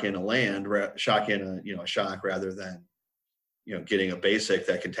shock in a land, shock in a shock rather than, getting a basic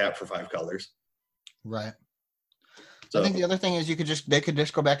that can tap for 5 colors. Right. So, I think the other thing is they could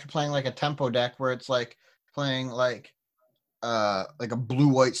just go back to playing like a tempo deck where it's like playing like a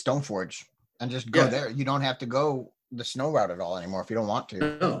blue-white Stoneforge and just go there. You don't have to go the snow route at all anymore if you don't want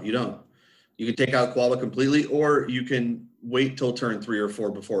to. No, you don't. You can take out Quaddle completely, or you can wait till turn 3 or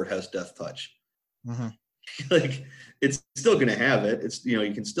 4 before it has Death Touch. It's still going to have it. It's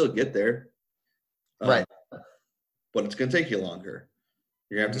you can still get there, right? But it's going to take you longer.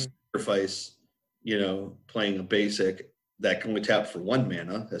 You're going to have to sacrifice, playing a basic that can only tap for 1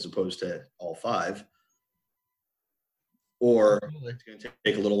 mana as opposed to all 5. Or it's going to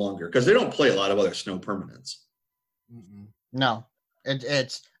take a little longer because they don't play a lot of other snow permanents. No,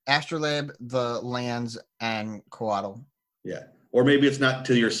 it's Astrolabe, the lands, and Quaddle. Yeah, or maybe it's not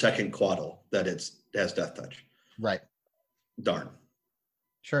to your second Quaddle that it has Death Touch. Right. Darn.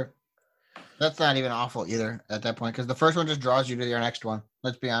 Sure. That's not even awful either at that point because the first one just draws you to your next one.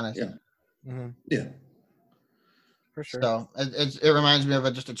 Let's be honest. Yeah. Yeah. For sure. So it reminds me of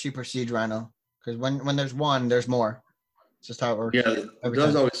just a cheaper Siege Rhino because when there's one, there's more. It's just how it works. Yeah, it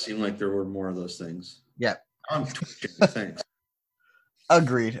does always seem like there were more of those things. Yeah. Thanks.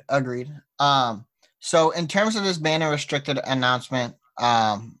 Agreed. So in terms of this banner restricted announcement,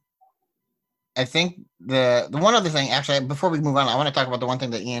 I think the one other thing, actually, before we move on, I want to talk about the one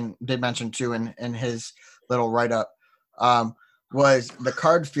thing that Ian did mention too in his little write-up, was the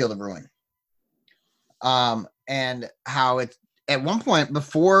card Field of Ruin. And how it at one point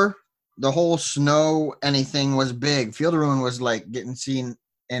before the whole snow anything was big, Field of Ruin was getting seen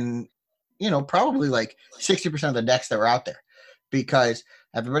in, probably 60% of the decks that were out there because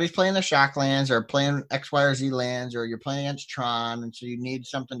everybody's playing the shock lands or playing X, Y, or Z lands, or you're playing against Tron, and so you need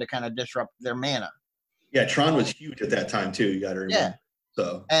something to kind of disrupt their mana. Yeah, Tron was huge at that time too. You got to remember.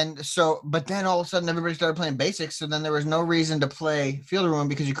 But then all of a sudden everybody started playing basics, so then there was no reason to play Field of Ruin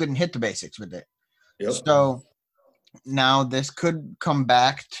because you couldn't hit the basics with it. Yep. So now this could come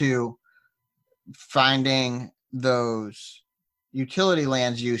back to finding those utility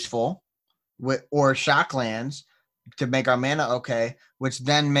lands useful or shock lands to make our mana okay, which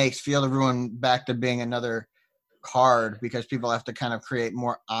then makes Field of Ruin back to being another card because people have to kind of create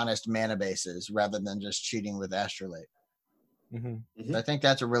more honest mana bases rather than just cheating with Astrolabe. So I think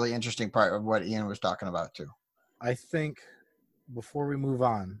that's a really interesting part of what Ian was talking about too. I think before we move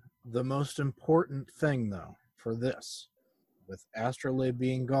on, the most important thing though for this, with Astrolabe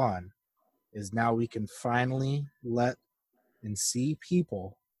being gone, is now we can finally let and see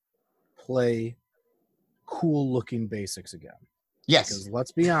people play cool looking basics again. Yes. Because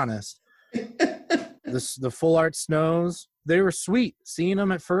let's be honest, the full art snows, they were sweet. Seeing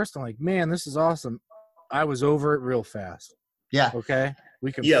them at first, I'm like, man, this is awesome. I was over it real fast. Yeah. Okay.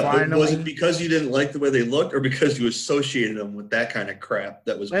 We can but was it because you didn't like the way they looked, or because you associated them with that kind of crap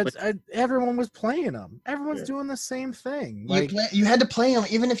that was? Everyone was playing them. Everyone's doing the same thing. You had to play them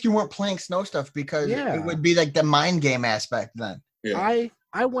even if you weren't playing snow stuff because it would be like the mind game aspect then. Yeah.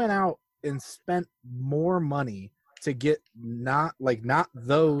 I went out and spent more money to get not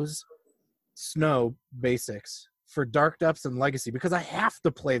those snow basics for Dark Depths and Legacy because I have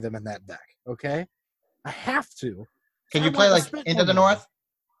to play them in that deck. Okay, I have to. Can you play like Into the North?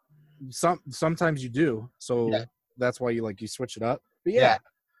 Sometimes you do, so that's why you switch it up. But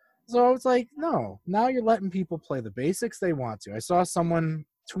so it's like, no, now you're letting people play the basics they want to. I saw someone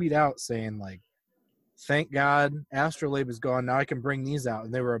tweet out saying like, "Thank God Astrolabe is gone. Now I can bring these out,"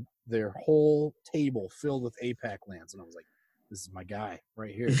 and they were their whole table filled with APAC lands, and I was like, "This is my guy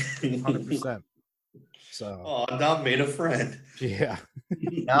right here, 100%." So, Dom made a friend. Yeah.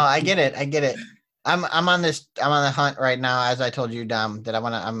 No, I get it. I'm on the hunt right now, as I told you, Dom, that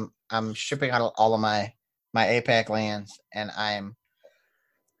I'm shipping out all of my APAC lands, and I'm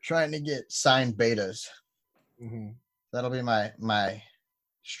trying to get signed betas. That'll be my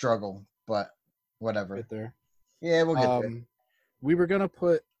struggle, but whatever. Get there. Yeah, we'll get there. We were gonna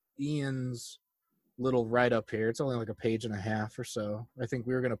put Ian's little write up here. It's only like a page and a half or so. I think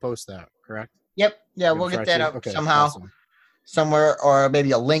we were gonna post that, correct? Yep. Yeah, we'll get that up somehow. Awesome. Somewhere, or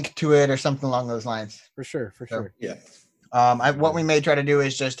maybe a link to it or something along those lines. For sure. Yeah. What we may try to do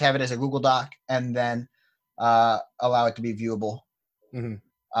is just have it as a Google Doc and then allow it to be viewable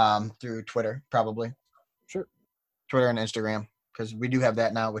through Twitter, probably. Sure. Twitter and Instagram, because we do have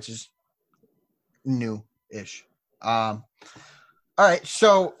that now, which is new-ish. All right,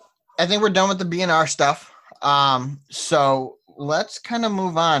 so I think we're done with the BNR stuff. So let's kind of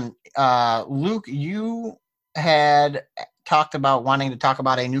move on. Luke, you had talked about wanting to talk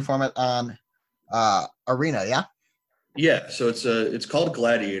about a new format on Arena, yeah? Yeah, so it's called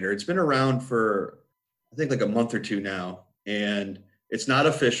Gladiator. It's been around for I think like a month or two now, and it's not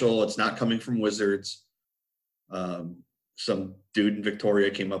official. It's not coming from Wizards. Some dude in Victoria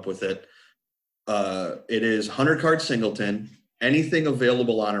came up with it. It is 100 card singleton, anything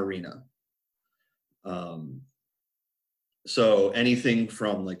available on Arena. So anything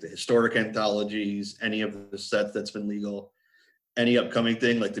from like the historic anthologies, any of the sets that's been legal, any upcoming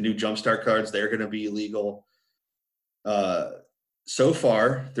thing like the new Jumpstart cards, they're going to be legal. So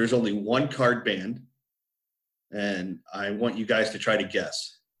far, there's only one card banned, and I want you guys to try to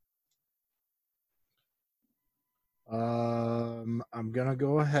guess. I'm gonna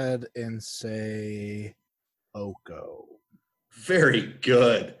go ahead and say Oko. Very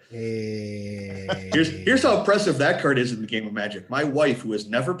good. Hey. Here's how impressive that card is in the game of Magic. My wife, who has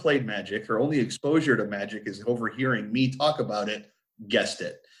never played Magic, her only exposure to Magic is overhearing me talk about it, guessed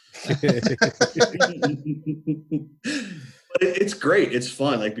it. But it's great. It's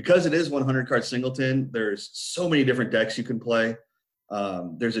fun. Like, because it is 100 card singleton, there's so many different decks you can play.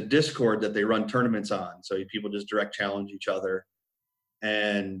 There's a Discord that they run tournaments on, so people just direct challenge each other,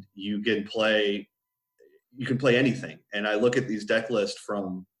 and you can play anything. And I look at these deck lists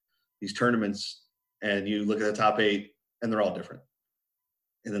from these tournaments, and you look at the top 8, and they're all different.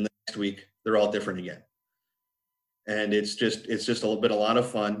 And then the next week, they're all different again. And it's just a lot of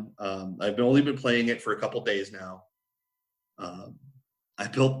fun. I've only been playing it for a couple days now. I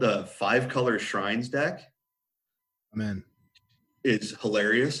built the 5-color Shrines deck. I'm in. It's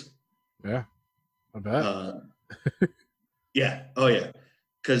hilarious. Yeah, I bet. Yeah. Oh yeah.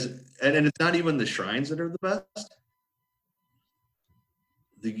 Because and it's not even the shrines that are the best.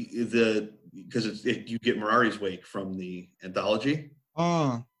 Because you get Mirari's Wake from the anthology.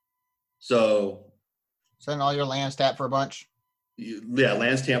 Mm. So Send all your lands tap for a bunch.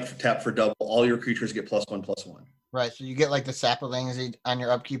 lands tap for double. All your creatures get +1/+1. Right. So you get like the saplings on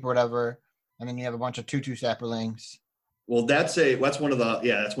your upkeep or whatever, and then you have a bunch of 2/2 saplings. Well, that's one of the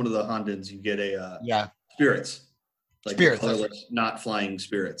Hondens. You get a Yeah. spirits, like Spirits. the colorless, not flying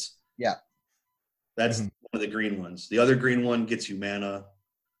spirits. Yeah. That's one of the green ones. The other green one gets you mana,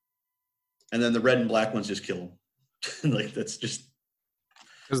 and then the red and black ones just kill them. Like that's just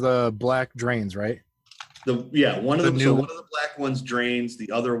because the black drains, right? One of the black ones drains.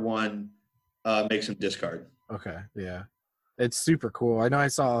 The other one makes him discard. Okay, yeah, it's super cool. I know I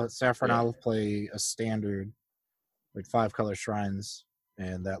saw Saffron Olive play a standard, like 5-color shrines,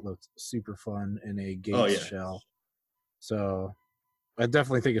 and that looked super fun in a Gates shell. So I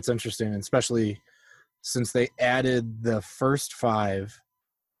definitely think it's interesting, especially since they added the first 5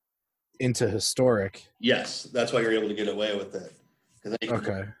 into Historic. Yes, that's why you're able to get away with it.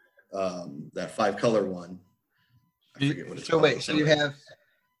 Okay. That 5-color one. I forget what it's called. Wait, so you have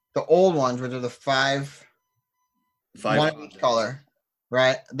the old ones, which are the 5 one of each color,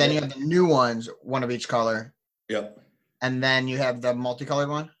 right? Then you have the new ones, one of each color. Yep. And then you have the multicolored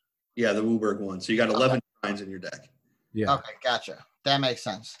one? Yeah, the Wooburg one. So you got 11 shrines in your deck. Yeah. Okay, gotcha. That makes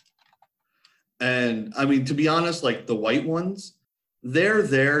sense. And I mean, to be honest, like the white ones, they're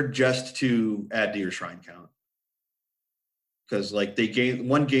there just to add to your shrine count. Because like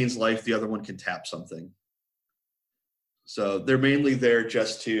one gains life, the other one can tap something. So they're mainly there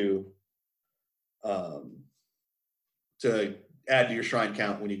just to add to your shrine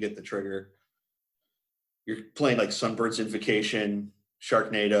count when you get the trigger. You're playing like Sunbird's Invocation,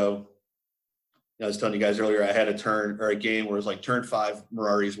 Sharknado. I was telling you guys earlier, I had a game where it was like turn 5,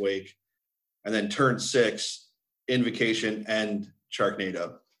 Mirari's Wake, and then turn 6, Invocation and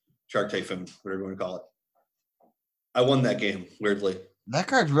Sharknado, Shark Typhoon, whatever you want to call it. I won that game, weirdly. That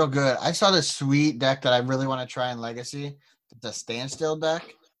card's real good. I saw this sweet deck that I really want to try in Legacy. The Standstill deck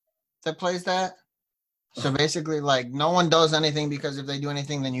that plays that. So basically, like, no one does anything because if they do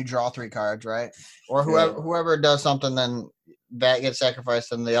anything, then you draw 3 cards, right? Or whoever does something, then that gets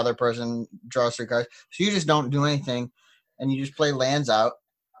sacrificed and the other person draws 3 cards. So you just don't do anything, and you just play lands out.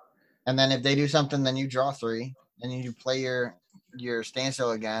 And then if they do something, then you draw 3, and you play your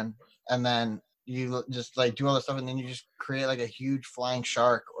Standstill again, and then you just like do all this stuff, and then you just create like a huge flying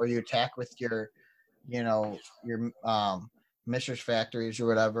shark, or you attack with your Mistress Factories or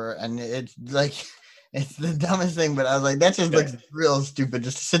whatever, and it's like it's the dumbest thing. But I was like, that just looks real stupid.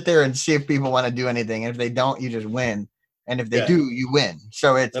 Just to sit there and see if people want to do anything, and if they don't, you just win, and if they do, you win.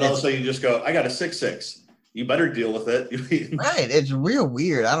 So it's also you just go, I got a 6/6. You better deal with it. Right? It's real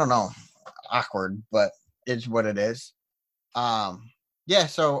weird. I don't know, awkward, but it's what it is. Yeah.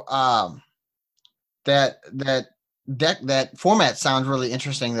 So that deck, that format sounds really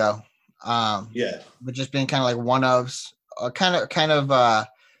interesting though. But just being kind of like one ofs, kind of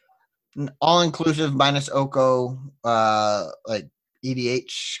all inclusive minus Oko, like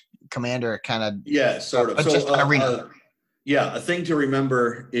EDH commander kind of. Sort of. So just arena. A thing to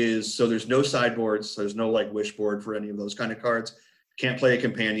remember is there's no sideboards. There's no like wish board for any of those kind of cards. Can't play a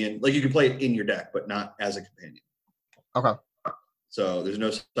companion. Like you can play it in your deck, but not as a companion. Okay. So there's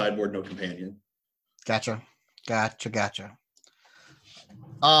no sideboard, no companion. Gotcha. So I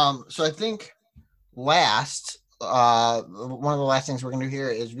think one of the last things we're gonna do here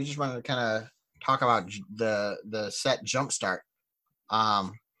is we just wanted to kind of talk about the set Jumpstart.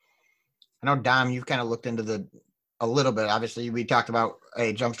 I know Dom, you've kind of looked into a little bit. Obviously, we talked about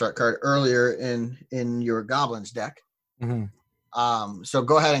a Jumpstart card earlier in your Goblins deck. Mm-hmm. So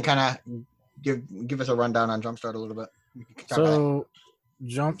go ahead and kind of give us a rundown on Jumpstart a little bit. So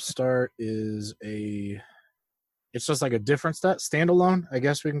Jumpstart is it's just like a different standalone, I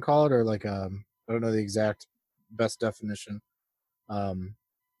guess we can call it, or like I don't know the exact best definition.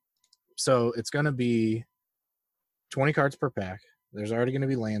 So it's going to be 20 cards per pack. There's already going to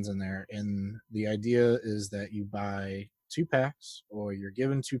be lands in there, and the idea is that you buy 2 packs, or you're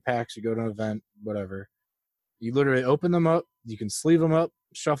given 2 packs, you go to an event, whatever. You literally open them up, you can sleeve them up,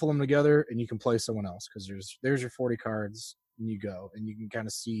 shuffle them together, and you can play someone else, because there's your 40 cards, and you go, and you can kind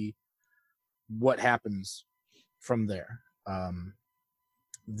of see what happens from there.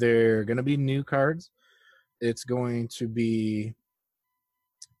 They're going to be new cards. It's going to be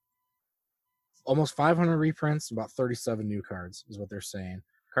almost 500 reprints, about 37 new cards is what they're saying.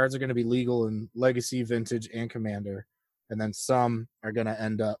 Cards are going to be legal in Legacy, Vintage, and Commander, and then some are going to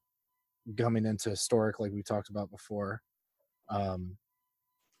end up coming into Historic, like we talked about before.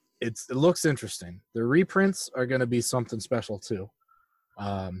 It looks interesting. The reprints are going to be something special too.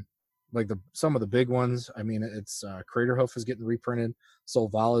 like some of the big ones. I mean, it's Craterhoof is getting reprinted.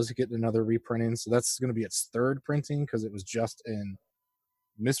 Solvala is getting another reprinting. So that's going to be its third printing because it was just in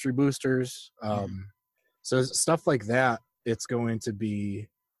mystery boosters. So stuff like that, it's going to be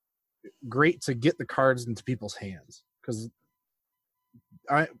great to get the cards into people's hands because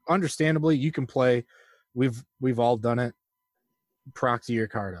understandably you can play. We've all done it. Proxy your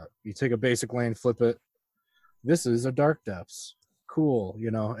card up. You take a basic land, flip it. This is a Dark Depths. Cool.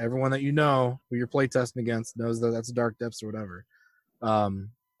 You know, everyone that you know who you're play testing against knows that that's a Dark Depths or whatever.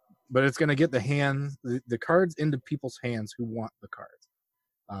 But it's going to get the cards into people's hands who want the cards.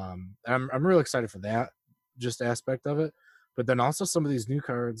 I'm really excited for that just aspect of it. But then also some of these new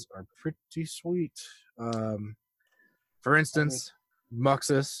cards are pretty sweet. For instance,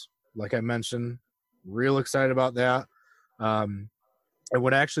 Muxus, like I mentioned, real excited about that. And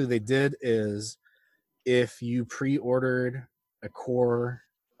what actually they did is if you pre-ordered a Core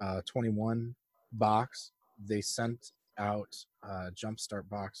 21 box, they sent out Jumpstart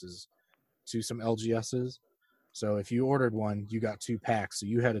boxes to some LGSs. So if you ordered one, you got 2 packs. So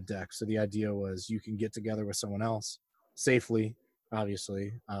you had a deck. So the idea was you can get together with someone else safely,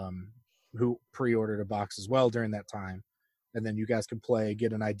 obviously, who pre-ordered a box as well during that time. And then you guys can play,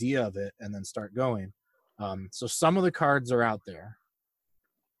 get an idea of it, and then start going. So some of the cards are out there.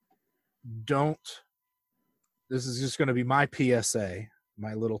 This is just going to be my PSA,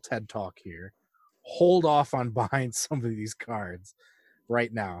 my little TED talk here. Hold off on buying some of these cards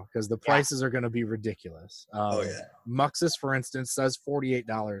right now because the prices are going to be ridiculous. Muxus, for instance, says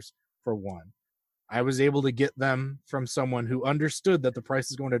 $48 for one. I was able to get them from someone who understood that the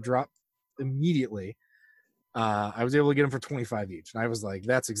price is going to drop immediately. I was able to get them for $25 each. And I was like,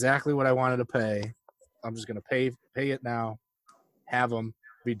 that's exactly what I wanted to pay. I'm just going to pay it now, have them,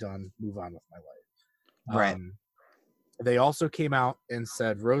 be done, move on with my life. Right. They also came out and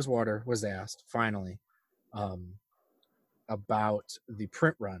said Rosewater was asked, finally, about the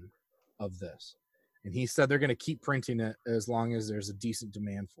print run of this. And he said they're going to keep printing it as long as there's a decent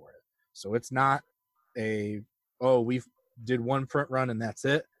demand for it. So it's not we did one print run and that's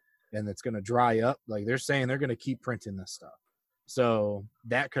it, and it's going to dry up. Like they're saying they're going to keep printing this stuff. So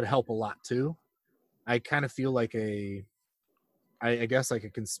that could help a lot too. I kind of feel like I guess like a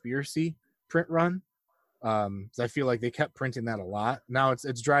conspiracy print run. I feel like they kept printing that a lot. Now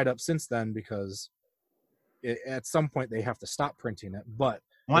it's dried up since then because at some point they have to stop printing it. But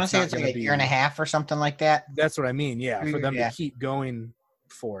I want to say it's like a year and a half or something like that. That's what I mean. Yeah, for them to keep going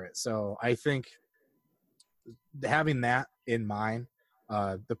for it. So I think having that in mind,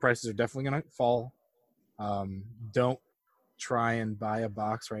 the prices are definitely going to fall. Don't try and buy a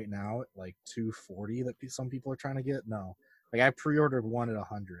box right now at like $240 that some people are trying to get. No, like I pre-ordered one at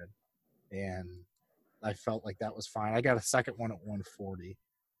 $100 and I felt like that was fine. I got a second one at $140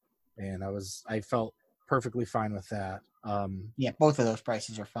 and I felt perfectly fine with that. Both of those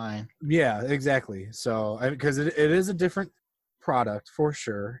prices are fine. Yeah, exactly. So because it is a different product for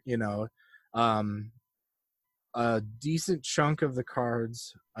sure, you know. A decent chunk of the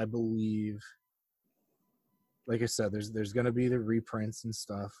cards, I believe, like I said, there's going to be the reprints and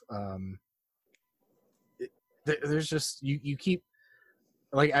stuff. There's just you keep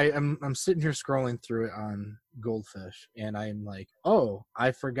like I'm sitting here scrolling through it on Goldfish, and I'm like, oh,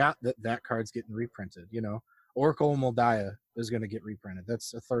 I forgot that card's getting reprinted. You know, Oracle Moldiah is going to get reprinted.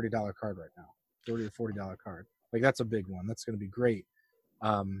 That's a $30 card right now, $30 or $40 card. Like that's a big one. That's going to be great.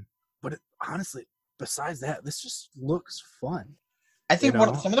 But honestly, besides that, this just looks fun. I think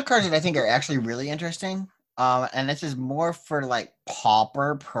some of the cards that I think are actually really interesting. And this is more for like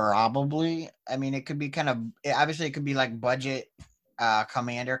Pauper, probably. I mean, it could be obviously it could be like budget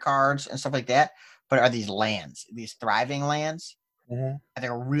commander cards and stuff like that. But are these lands, these thriving lands? Mm-hmm. I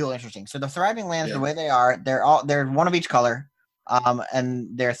think are real interesting. So the thriving lands, the way they are, they're one of each color, and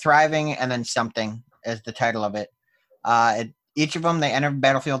they're thriving, and then something is the title of it. Each of them they enter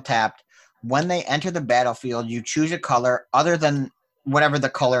battlefield tapped. When they enter the battlefield, you choose a color other than whatever the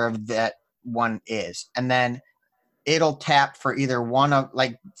color of that one is, and then it'll tap for either one of,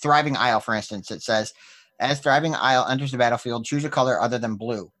 like Thriving Isle, for instance. It says, as Thriving Isle enters the battlefield, choose a color other than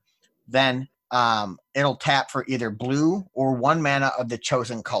blue. Then it'll tap for either blue or 1 mana of the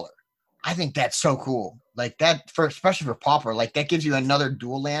chosen color. I think that's so cool. Like that, especially for Pauper, like that gives you another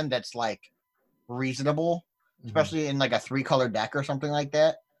dual land that's like reasonable, especially in like a 3-color deck or something like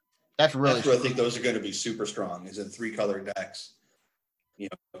that. That's really. That's where I think those are going to be super strong. Is in 3-color decks. You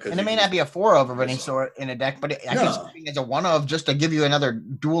know, and it may not be a 4 of any sort in a deck, but I think it's a 1 of just to give you another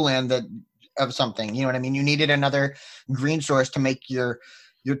dual land of something. You know what I mean? You needed another green source to make your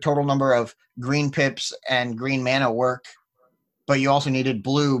total number of green pips and green mana work, but you also needed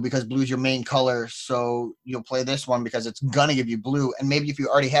blue because blue's your main color. So you'll play this one because it's gonna give you blue. And maybe if you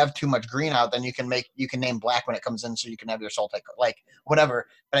already have too much green out, then you can name black when it comes in, so you can have your Sultai, like whatever.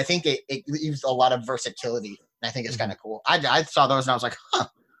 But I think it leaves a lot of versatility, and I think it's kind of cool. I saw those and I was like, huh,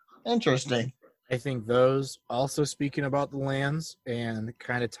 interesting. I think those also, speaking about the lands and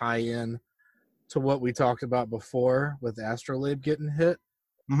kind of tie in to what we talked about before with Astrolabe getting hit.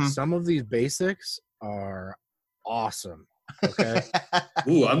 Mhm. Some of these basics are awesome. Okay.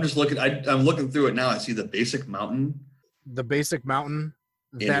 Ooh, I'm just looking. I'm looking through it now. I see the basic mountain The basic mountain.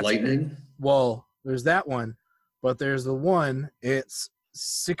 and lightning. Well, there's that one, but there's the one. It's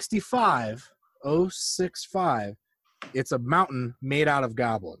 65065. It's a mountain made out of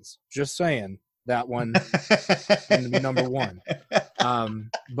goblins. Just saying, that one going to be number one.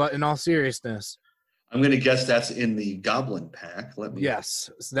 But in all seriousness, I'm going to guess that's in the Goblin pack. Yes,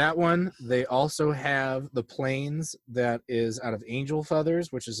 so that one. They also have the plains that is out of angel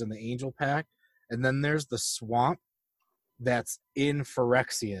feathers, which is in the angel pack, and then there's the swamp that's in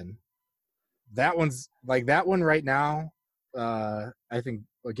Phyrexian. That one's like that one right now. I think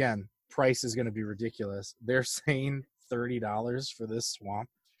again, price is going to be ridiculous. They're saying $30 for this swamp.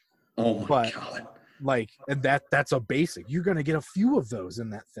 Oh my god! Like, and that's a basic. You're going to get a few of those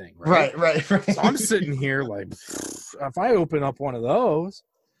in that thing, right? Right. So I'm sitting here like, if I open up one of those,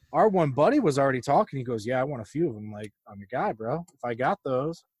 our one buddy was already talking. He goes, "Yeah, I want a few of them." Like, I'm your guy, bro. If I got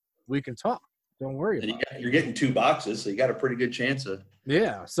those, we can talk. Don't worry about it. You're getting 2 boxes, so you got a pretty good chance of.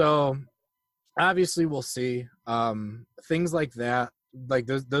 Yeah. So obviously, we'll see. Things like that, like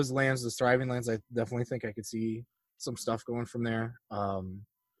those lands, the thriving lands. I definitely think I could see some stuff going from there.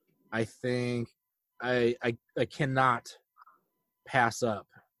 I think I cannot pass up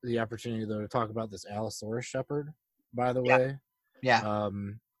the opportunity, though, to talk about this Allosaurus Shepherd, by the way. Yeah.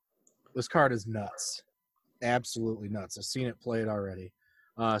 This card is nuts. Absolutely nuts. I've seen it played already.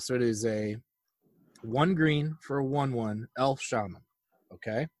 So it is a 1 green for a 1/1 elf shaman.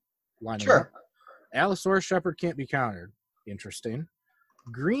 Okay? Lining Sure. up. Allosaurus Shepherd can't be countered. Interesting.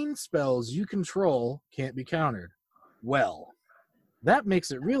 Green spells you control can't be countered. Well, that makes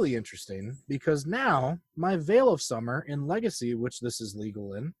it really interesting because now my Veil of Summer in Legacy, which this is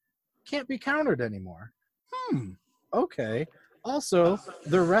legal in, can't be countered anymore. Okay. Also,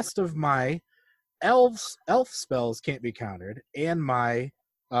 the rest of my elf spells can't be countered, and my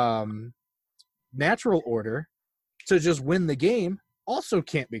natural order to just win the game also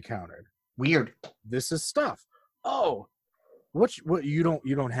can't be countered. Weird. This is stuff. Oh, what you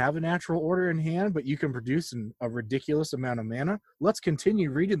don't have a natural order in hand, but you can produce a ridiculous amount of mana. Let's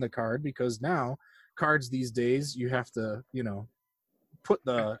continue reading the card, because now cards these days you have to, put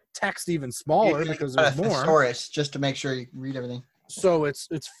the text even smaller because there's more. Thesaurus, just to make sure you read everything. So it's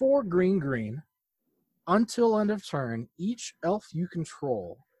 4 green. Until end of turn, each elf you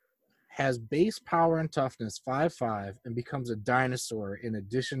control has base power and toughness 5/5 and becomes a dinosaur in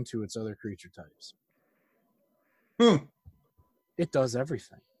addition to its other creature types. It does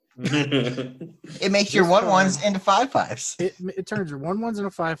everything. It makes your 1/1s into 5/5s. It turns your 1/1s into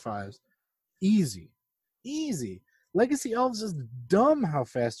 5/5s. Easy. Legacy Elves is dumb how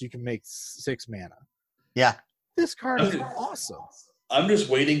fast you can make 6 mana. Yeah. This card is awesome. I'm just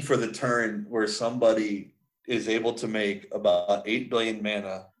waiting for the turn where somebody is able to make about 8 billion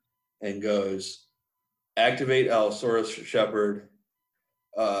mana and goes, activate Allosaurus Shepherd,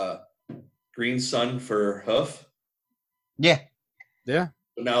 Green Sun for Hoof. Yeah.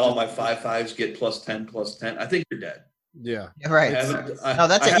 Now all my 5/5s get +10. I think you're dead. Yeah. Right. No,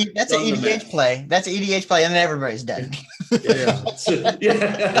 that's an EDH play. That's an EDH play, and then everybody's dead. Yeah.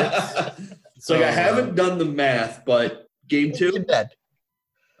 So I haven't done the math, but game 2? You're dead.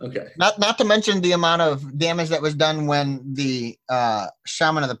 Okay. Not to mention the amount of damage that was done when the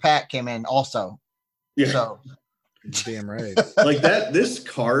Shaman of the Pack came in also. Yeah. So Damn right. Like that, this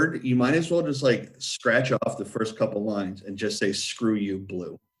card, you might as well just like scratch off the first couple lines and just say "screw you,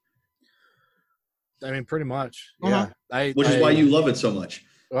 blue." I mean, pretty much. Yeah. Which is why you love it so much.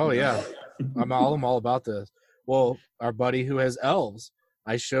 Oh yeah, I'm all about this. Well, our buddy who has elves,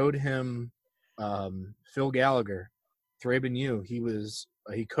 I showed him Phil Gallagher, Thraben U.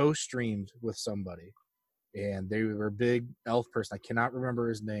 He co-streamed with somebody, and they were a big elf person. I cannot remember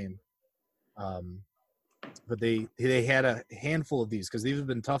his name. But they had a handful of these because these have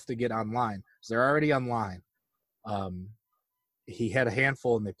been tough to get online. So they're already online. He had a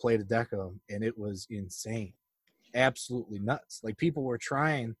handful and they played a deck of them, and it was insane, absolutely nuts. Like people were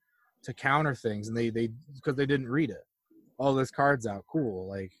trying to counter things, and they because they didn't read it. Oh, this card's out, cool.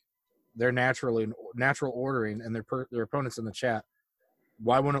 Like they're natural ordering, and their opponents in the chat.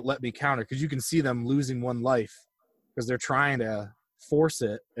 Why wouldn't it let me counter? Because you can see them losing 1 life because they're trying to force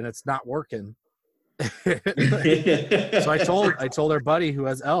it and it's not working. So I told our buddy who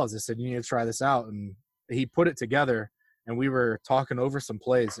has elves, I said, you need to try this out. And he put it together and we were talking over some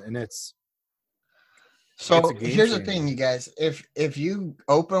plays, and it's a game here's changer. the thing, you guys. If you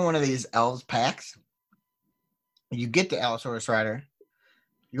open one of these elves packs, you get the Allosaurus Rider.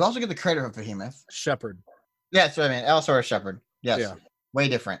 You also get the Crater Hoof Behemoth. Shepherd. Yeah, that's what I mean. Allosaurus Shepherd. Yes. Yeah. Way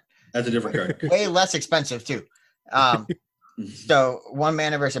different. That's a different card. Way less expensive too. So 1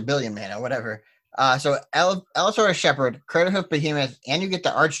 mana versus 1 billion mana, whatever. So Allosaurus Shepherd, Crater Hoof Behemoth, and you get the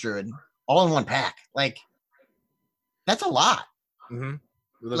Archdruid all in one pack. Like, that's a lot. Mm-hmm.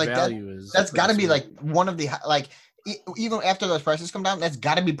 The like value that's got to be like one of the even after those prices come down, that's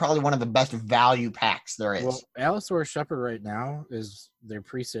got to be probably one of the best value packs there is. Well, Allosaurus Shepherd right now they're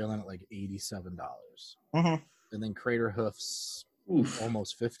pre-selling at like $87, and then Crater Hoof's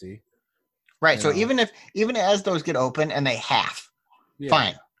almost 50. Right. So even as those get open and they half,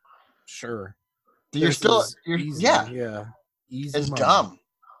 fine, sure, you're this still easy, easy. It's money. dumb.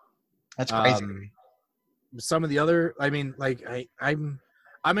 That's crazy. Some of the other, I mean, like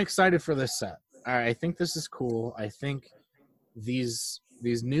I'm excited for this set. I think this is cool. I think these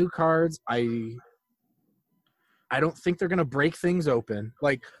new cards, I don't think they're gonna break things open.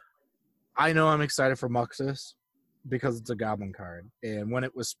 Like, I know I'm excited for Muxus because it's a goblin card, and when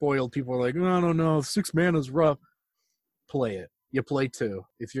it was spoiled, people were like, "Oh, I don't know, 6 mana is rough." Play it. You play 2.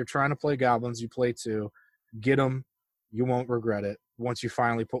 If you're trying to play goblins, you play 2. Get them. You won't regret it once you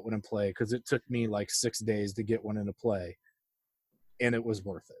finally put one in play, because it took me like 6 days to get one into play, and it was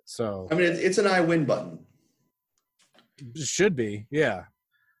worth it. So I mean, it's an I win button. It should be, yeah.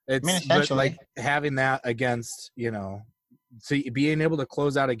 It's but like having that against, being able to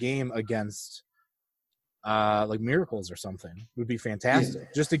close out a game against like Miracles or something would be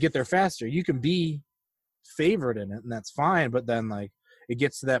fantastic. Just to get there faster. You can be favored in it, and that's fine, but then like it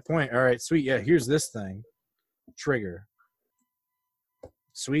gets to that point, all right, sweet, yeah, here's this thing. Trigger.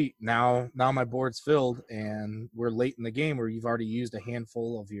 Sweet. Now my board's filled, and we're late in the game where you've already used a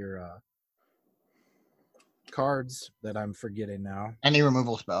handful of your cards that I'm forgetting now. Any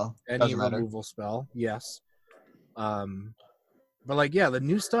removal spell. Any removal spell, yes. But like, yeah, the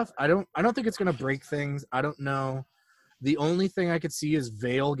new stuff, I don't think it's gonna break things. I don't know. The only thing I could see is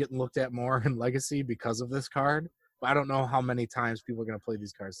Veil getting looked at more in Legacy because of this card. But I don't know how many times people are gonna play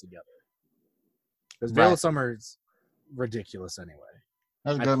these cards together. Because Veil of Summer is ridiculous anyway.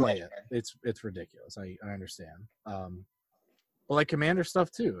 That's I good. play it. It's ridiculous. I understand. But like Commander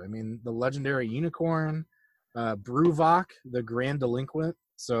stuff too. I mean, the legendary Unicorn, Bruvok, the Grand Delinquent.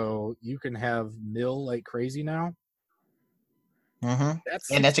 So you can have mill like crazy now.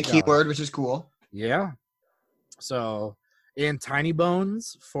 That's a keyword, which is cool. Yeah. So, and Tiny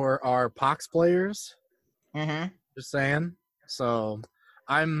Bones for our Pox players. Just saying. So,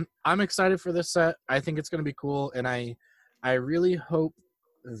 I'm excited for this set. I think it's going to be cool, and I really hope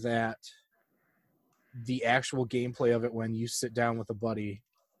that the actual gameplay of it, when you sit down with a buddy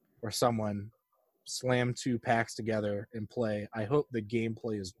or someone, slam 2 packs together and play, I hope the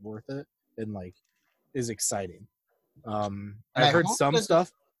gameplay is worth it and like is exciting. I've heard some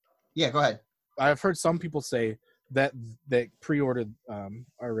stuff. Yeah, go ahead. I've heard some people say that pre-ordered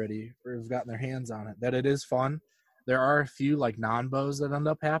already or have gotten their hands on it, that it is fun. There are a few like non-bows that end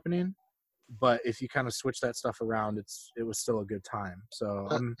up happening, but if you kind of switch that stuff around, it was still a good time. So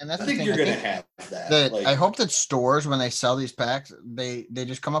and that's I think you're gonna have that. I hope that stores, when they sell these packs, they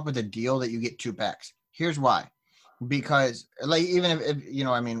just come up with a deal that you get 2 packs. Here's why. Because like, even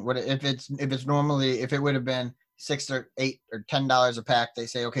if it's normally, if it would have been $6 or $8 or $10 a pack, they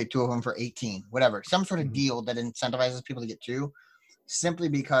say, okay, 2 of them for 18, whatever, some sort of deal that incentivizes people to get 2, simply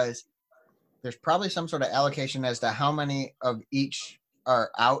because there's probably some sort of allocation as to how many of each are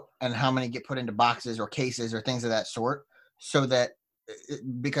out and how many get put into boxes or cases or things of that sort. So that,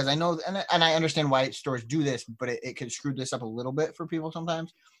 because I know, and I understand why stores do this, but it can screw this up a little bit for people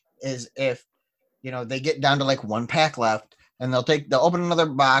sometimes, is if, they get down to like 1 pack left, and they'll open another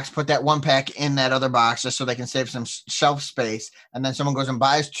box, put that 1 pack in that other box just so they can save some shelf space. And then someone goes and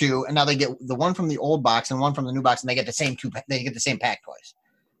buys 2, and now they get the one from the old box and one from the new box, and they get the same they get the same pack twice.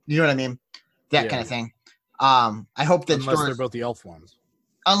 You know what I mean? That kind of thing. I hope that unless they're both the elf ones.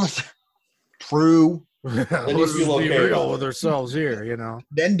 Unless true. Let's be real with ourselves here,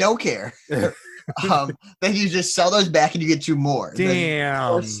 Then don't care. Then you just sell those back and you get 2 more.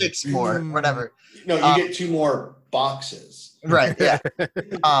 Damn. Or 6 more, whatever. No, you get 2 more boxes. Right. Yeah.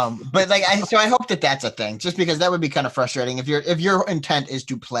 But like, I hope that that's a thing, just because that would be kind of frustrating if your intent is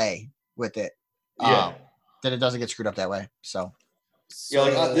to play with it. That it doesn't get screwed up that way. So Yeah,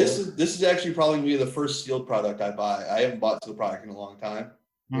 like this is actually probably gonna be the first sealed product I buy. I haven't bought sealed product in a long time.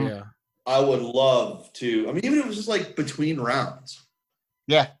 Yeah. I would love to. I mean, even if it was just like between rounds.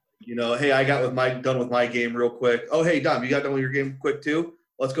 Yeah. You know, hey, I got done with my game real quick. Oh, hey, Dom, you got done with your game quick too?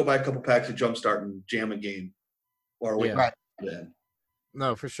 Let's go buy a couple packs of Jumpstart and jam a game. Or wait, Yeah. right.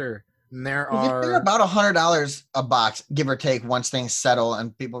 No, for sure. And there They're are about $100 a box, give or take, once things settle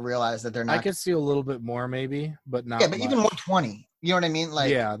and people realize that they're not. I could see a little bit more maybe, but not Yeah, but much. even 120. You know what I mean?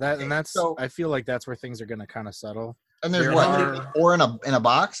 Like, yeah, that's so. I feel like that's where things are going to kind of settle. And there's there what, are- 24 in a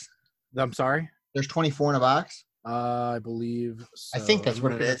box? I'm sorry. There's 24 in a box. I believe so. I think that's I'm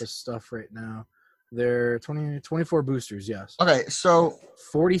what it looking at is. the stuff right now. There are 24 boosters, yes. Okay, so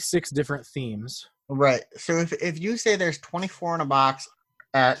 46 different themes. right. So if you say there's 24 in a box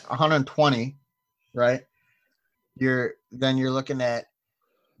at 120, right? You're looking at,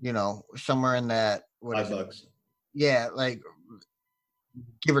 somewhere in that $5. Yeah, like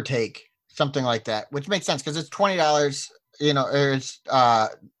give or take, something like that, which makes sense because it's $20. It's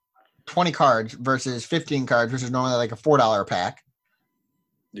 20 cards versus 15 cards, which is normally like a $4 pack.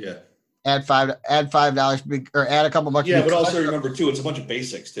 Yeah. Add $5 or add a couple bucks. Yeah, but also remember too, it's a bunch of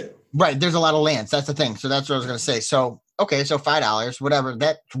basics too. Right. There's a lot of lands. That's the thing. So that's what I was going to say. So, okay. So $5, whatever.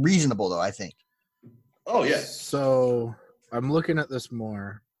 That's reasonable though, I think. Oh yeah. So I'm looking at this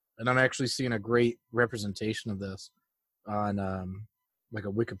more and I'm actually seeing a great representation of this on like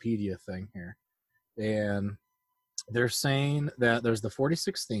a Wikipedia thing here. And they're saying that there's the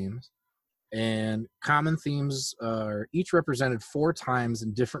 46 themes and common themes are each represented 4 times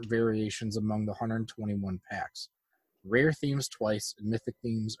in different variations among the 121 packs. Rare themes twice and mythic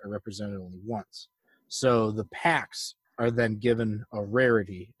themes are represented only once. So the packs are then given a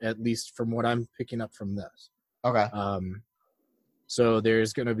rarity, at least from what I'm picking up from this. Okay. So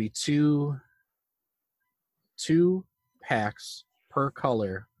there's going to be two packs per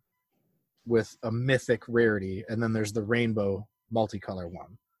color with a mythic rarity, and then there's the rainbow multicolor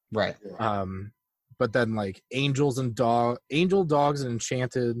one. Right. But then like angel, dogs, and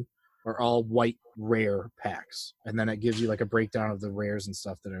enchanted are all white rare packs, and then it gives you like a breakdown of the rares and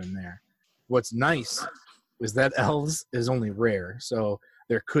stuff that are in there. What's nice is that elves is only rare, so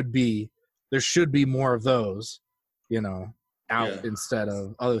there should be more of those, out instead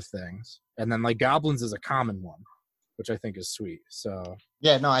of other things. And then like goblins is a common one, which I think is sweet. So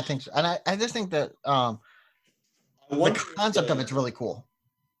yeah, no, I think so. And I just think that the concept of it's really cool.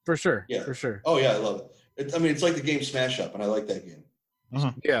 For sure. Yeah. For sure. Oh yeah, I love it. It's like the game Smash Up, and I like that game.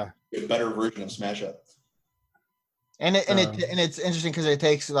 Mm-hmm. Yeah. A better version of Smash Up. And it's interesting because it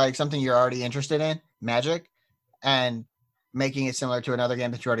takes like something you're already interested in, Magic, and making it similar to another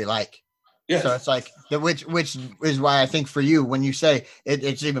game that you already like. Yeah. So it's like which is why I think for you, when you say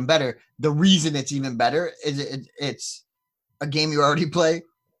it's even better, the reason it's even better is it's a game you already play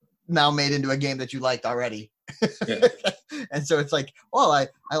now made into a game that you liked already. Yeah. And so it's like, well, I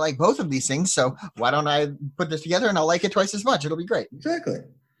like both of these things, so why don't I put this together and I'll like it twice as much? It'll be great. Exactly.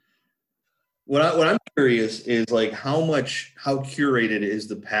 What I'm curious is like how curated is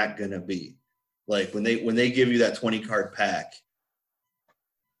the pack gonna be? Like when they give you that 20 card pack,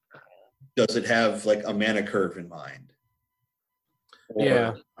 does it have like a mana curve in mind? Or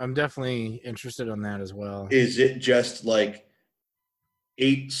yeah, I'm definitely interested in that as well. Is it just like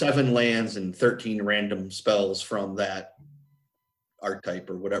 7 lands and 13 random spells from that archetype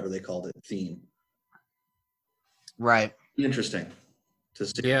or whatever they called it, theme? Right. Interesting to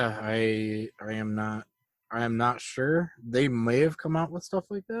see. Yeah, I am not sure. They may have come out with stuff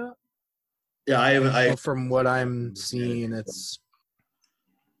like that. Yeah, I from what I'm seeing,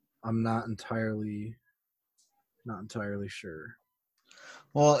 I'm not entirely sure.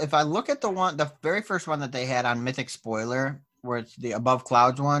 Well, if I look at the very first one that they had on Mythic Spoiler, where it's the Above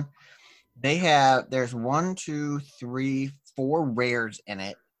Clouds one, there's 1, 2, 3, 4 rares in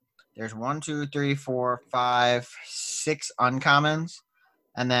it. There's 1, 2, 3, 4, 5, 6 uncommons,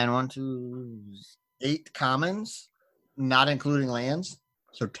 and then 1, 2, 8 commons, not including lands.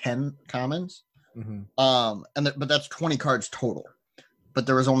 So 10 commons. Mm-hmm. But that's 20 cards total. But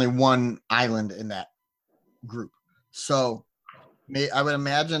there was only 1 island in that group. So I would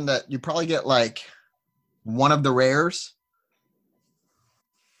imagine that you probably get like one of the rares,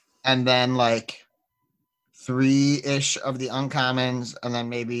 and then like 3-ish of the uncommons, and then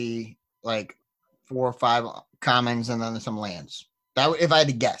maybe like 4 or 5 commons, and then some lands. That if I had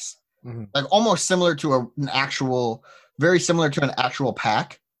to guess, like almost similar to very similar to an actual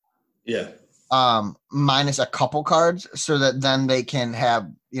pack. Yeah. Minus a couple cards, so that then they can have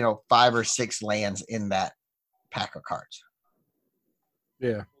 5 or 6 lands in that pack of cards.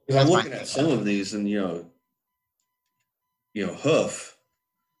 Yeah. I'm looking at some of these, and hoof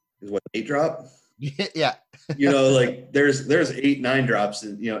is what, 8 drop? Yeah. Like there's 8, 9 drops,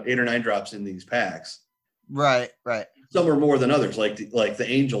 8 or 9 drops in these packs. Right. Some are more than others, like the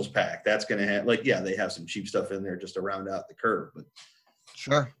Angels pack. That's going to have, they have some cheap stuff in there just to round out the curve. But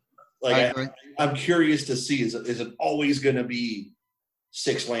sure. I'm curious to see, is it always going to be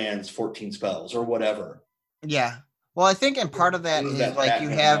 6 lands, 14 spells, or whatever? Yeah. Well, I think, and part of that is like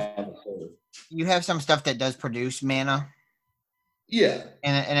you have some stuff that does produce mana. Yeah.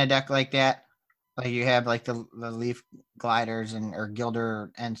 In a deck like that, like you have like the Leaf Gliders or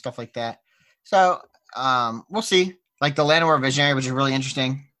Gilder and stuff like that. So we'll see. Like the Llanowar Visionary, which is really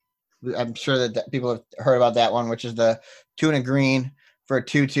interesting. I'm sure that people have heard about that one, which is the 2 and a green for a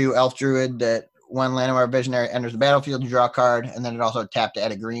 2/2 Elf Druid that when Llanowar Visionary enters the battlefield, you draw a card, and then it also tapped to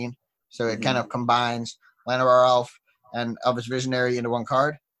add a green. So it kind of combines Llanowar Elf and Elvish Visionary into one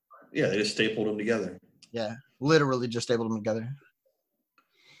card. Yeah, they just stapled them together. Yeah, literally just stapled them together.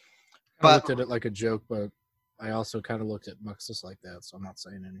 I looked at it like a joke, but I also kind of looked at Muxus like that, so I'm not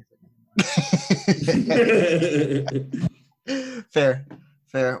saying anything. Fair.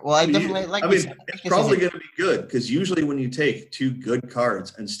 Well, I definitely like. It's probably going to be good because usually when you take 2 good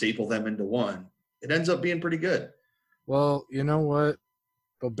cards and staple them into one, it ends up being pretty good. Well, you know what?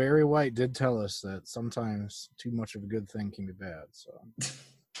 But Barry White did tell us that sometimes too much of a good thing can be bad. So,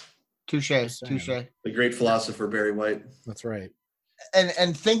 touche. The great philosopher Barry White. That's right.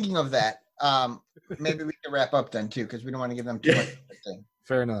 And thinking of that, maybe we can wrap up then too, because we don't want to give them too much.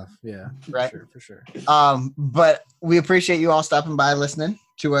 Fair enough. Yeah. Right. For sure. But we appreciate you all stopping by, listening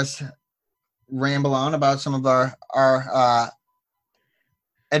to us ramble on about some of our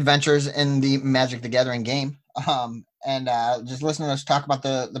adventures in the Magic the Gathering game. And just listening to us talk about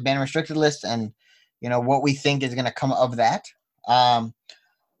the ban restricted list and what we think is going to come of that.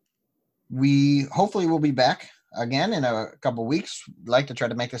 We hopefully will be back again in a couple weeks. We'd like to try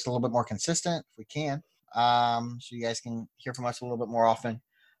to make this a little bit more consistent if we can, so you guys can hear from us a little bit more often.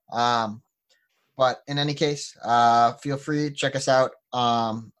 But in any case, feel free to check us out.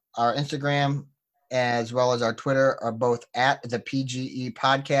 Our Instagram as well as our Twitter are both at the PGE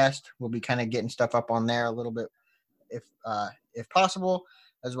podcast. We'll be kind of getting stuff up on there a little bit if possible,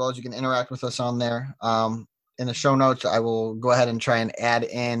 as well as you can interact with us on there. In the show notes, I will go ahead and try and add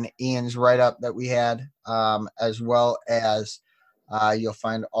in Ian's write-up that we had, as well as you'll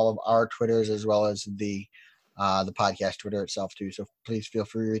find all of our Twitters as well as the podcast Twitter itself too. So please feel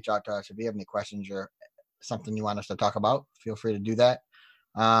free to reach out to us if you have any questions or something you want us to talk about. Feel free to do that.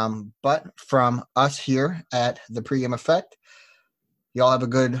 But from us here at the Pregame Effect, y'all have a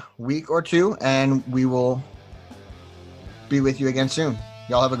good week or two, and we will be with you again soon.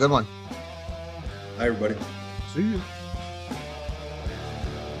 Y'all have a good one. Hi, everybody. See you.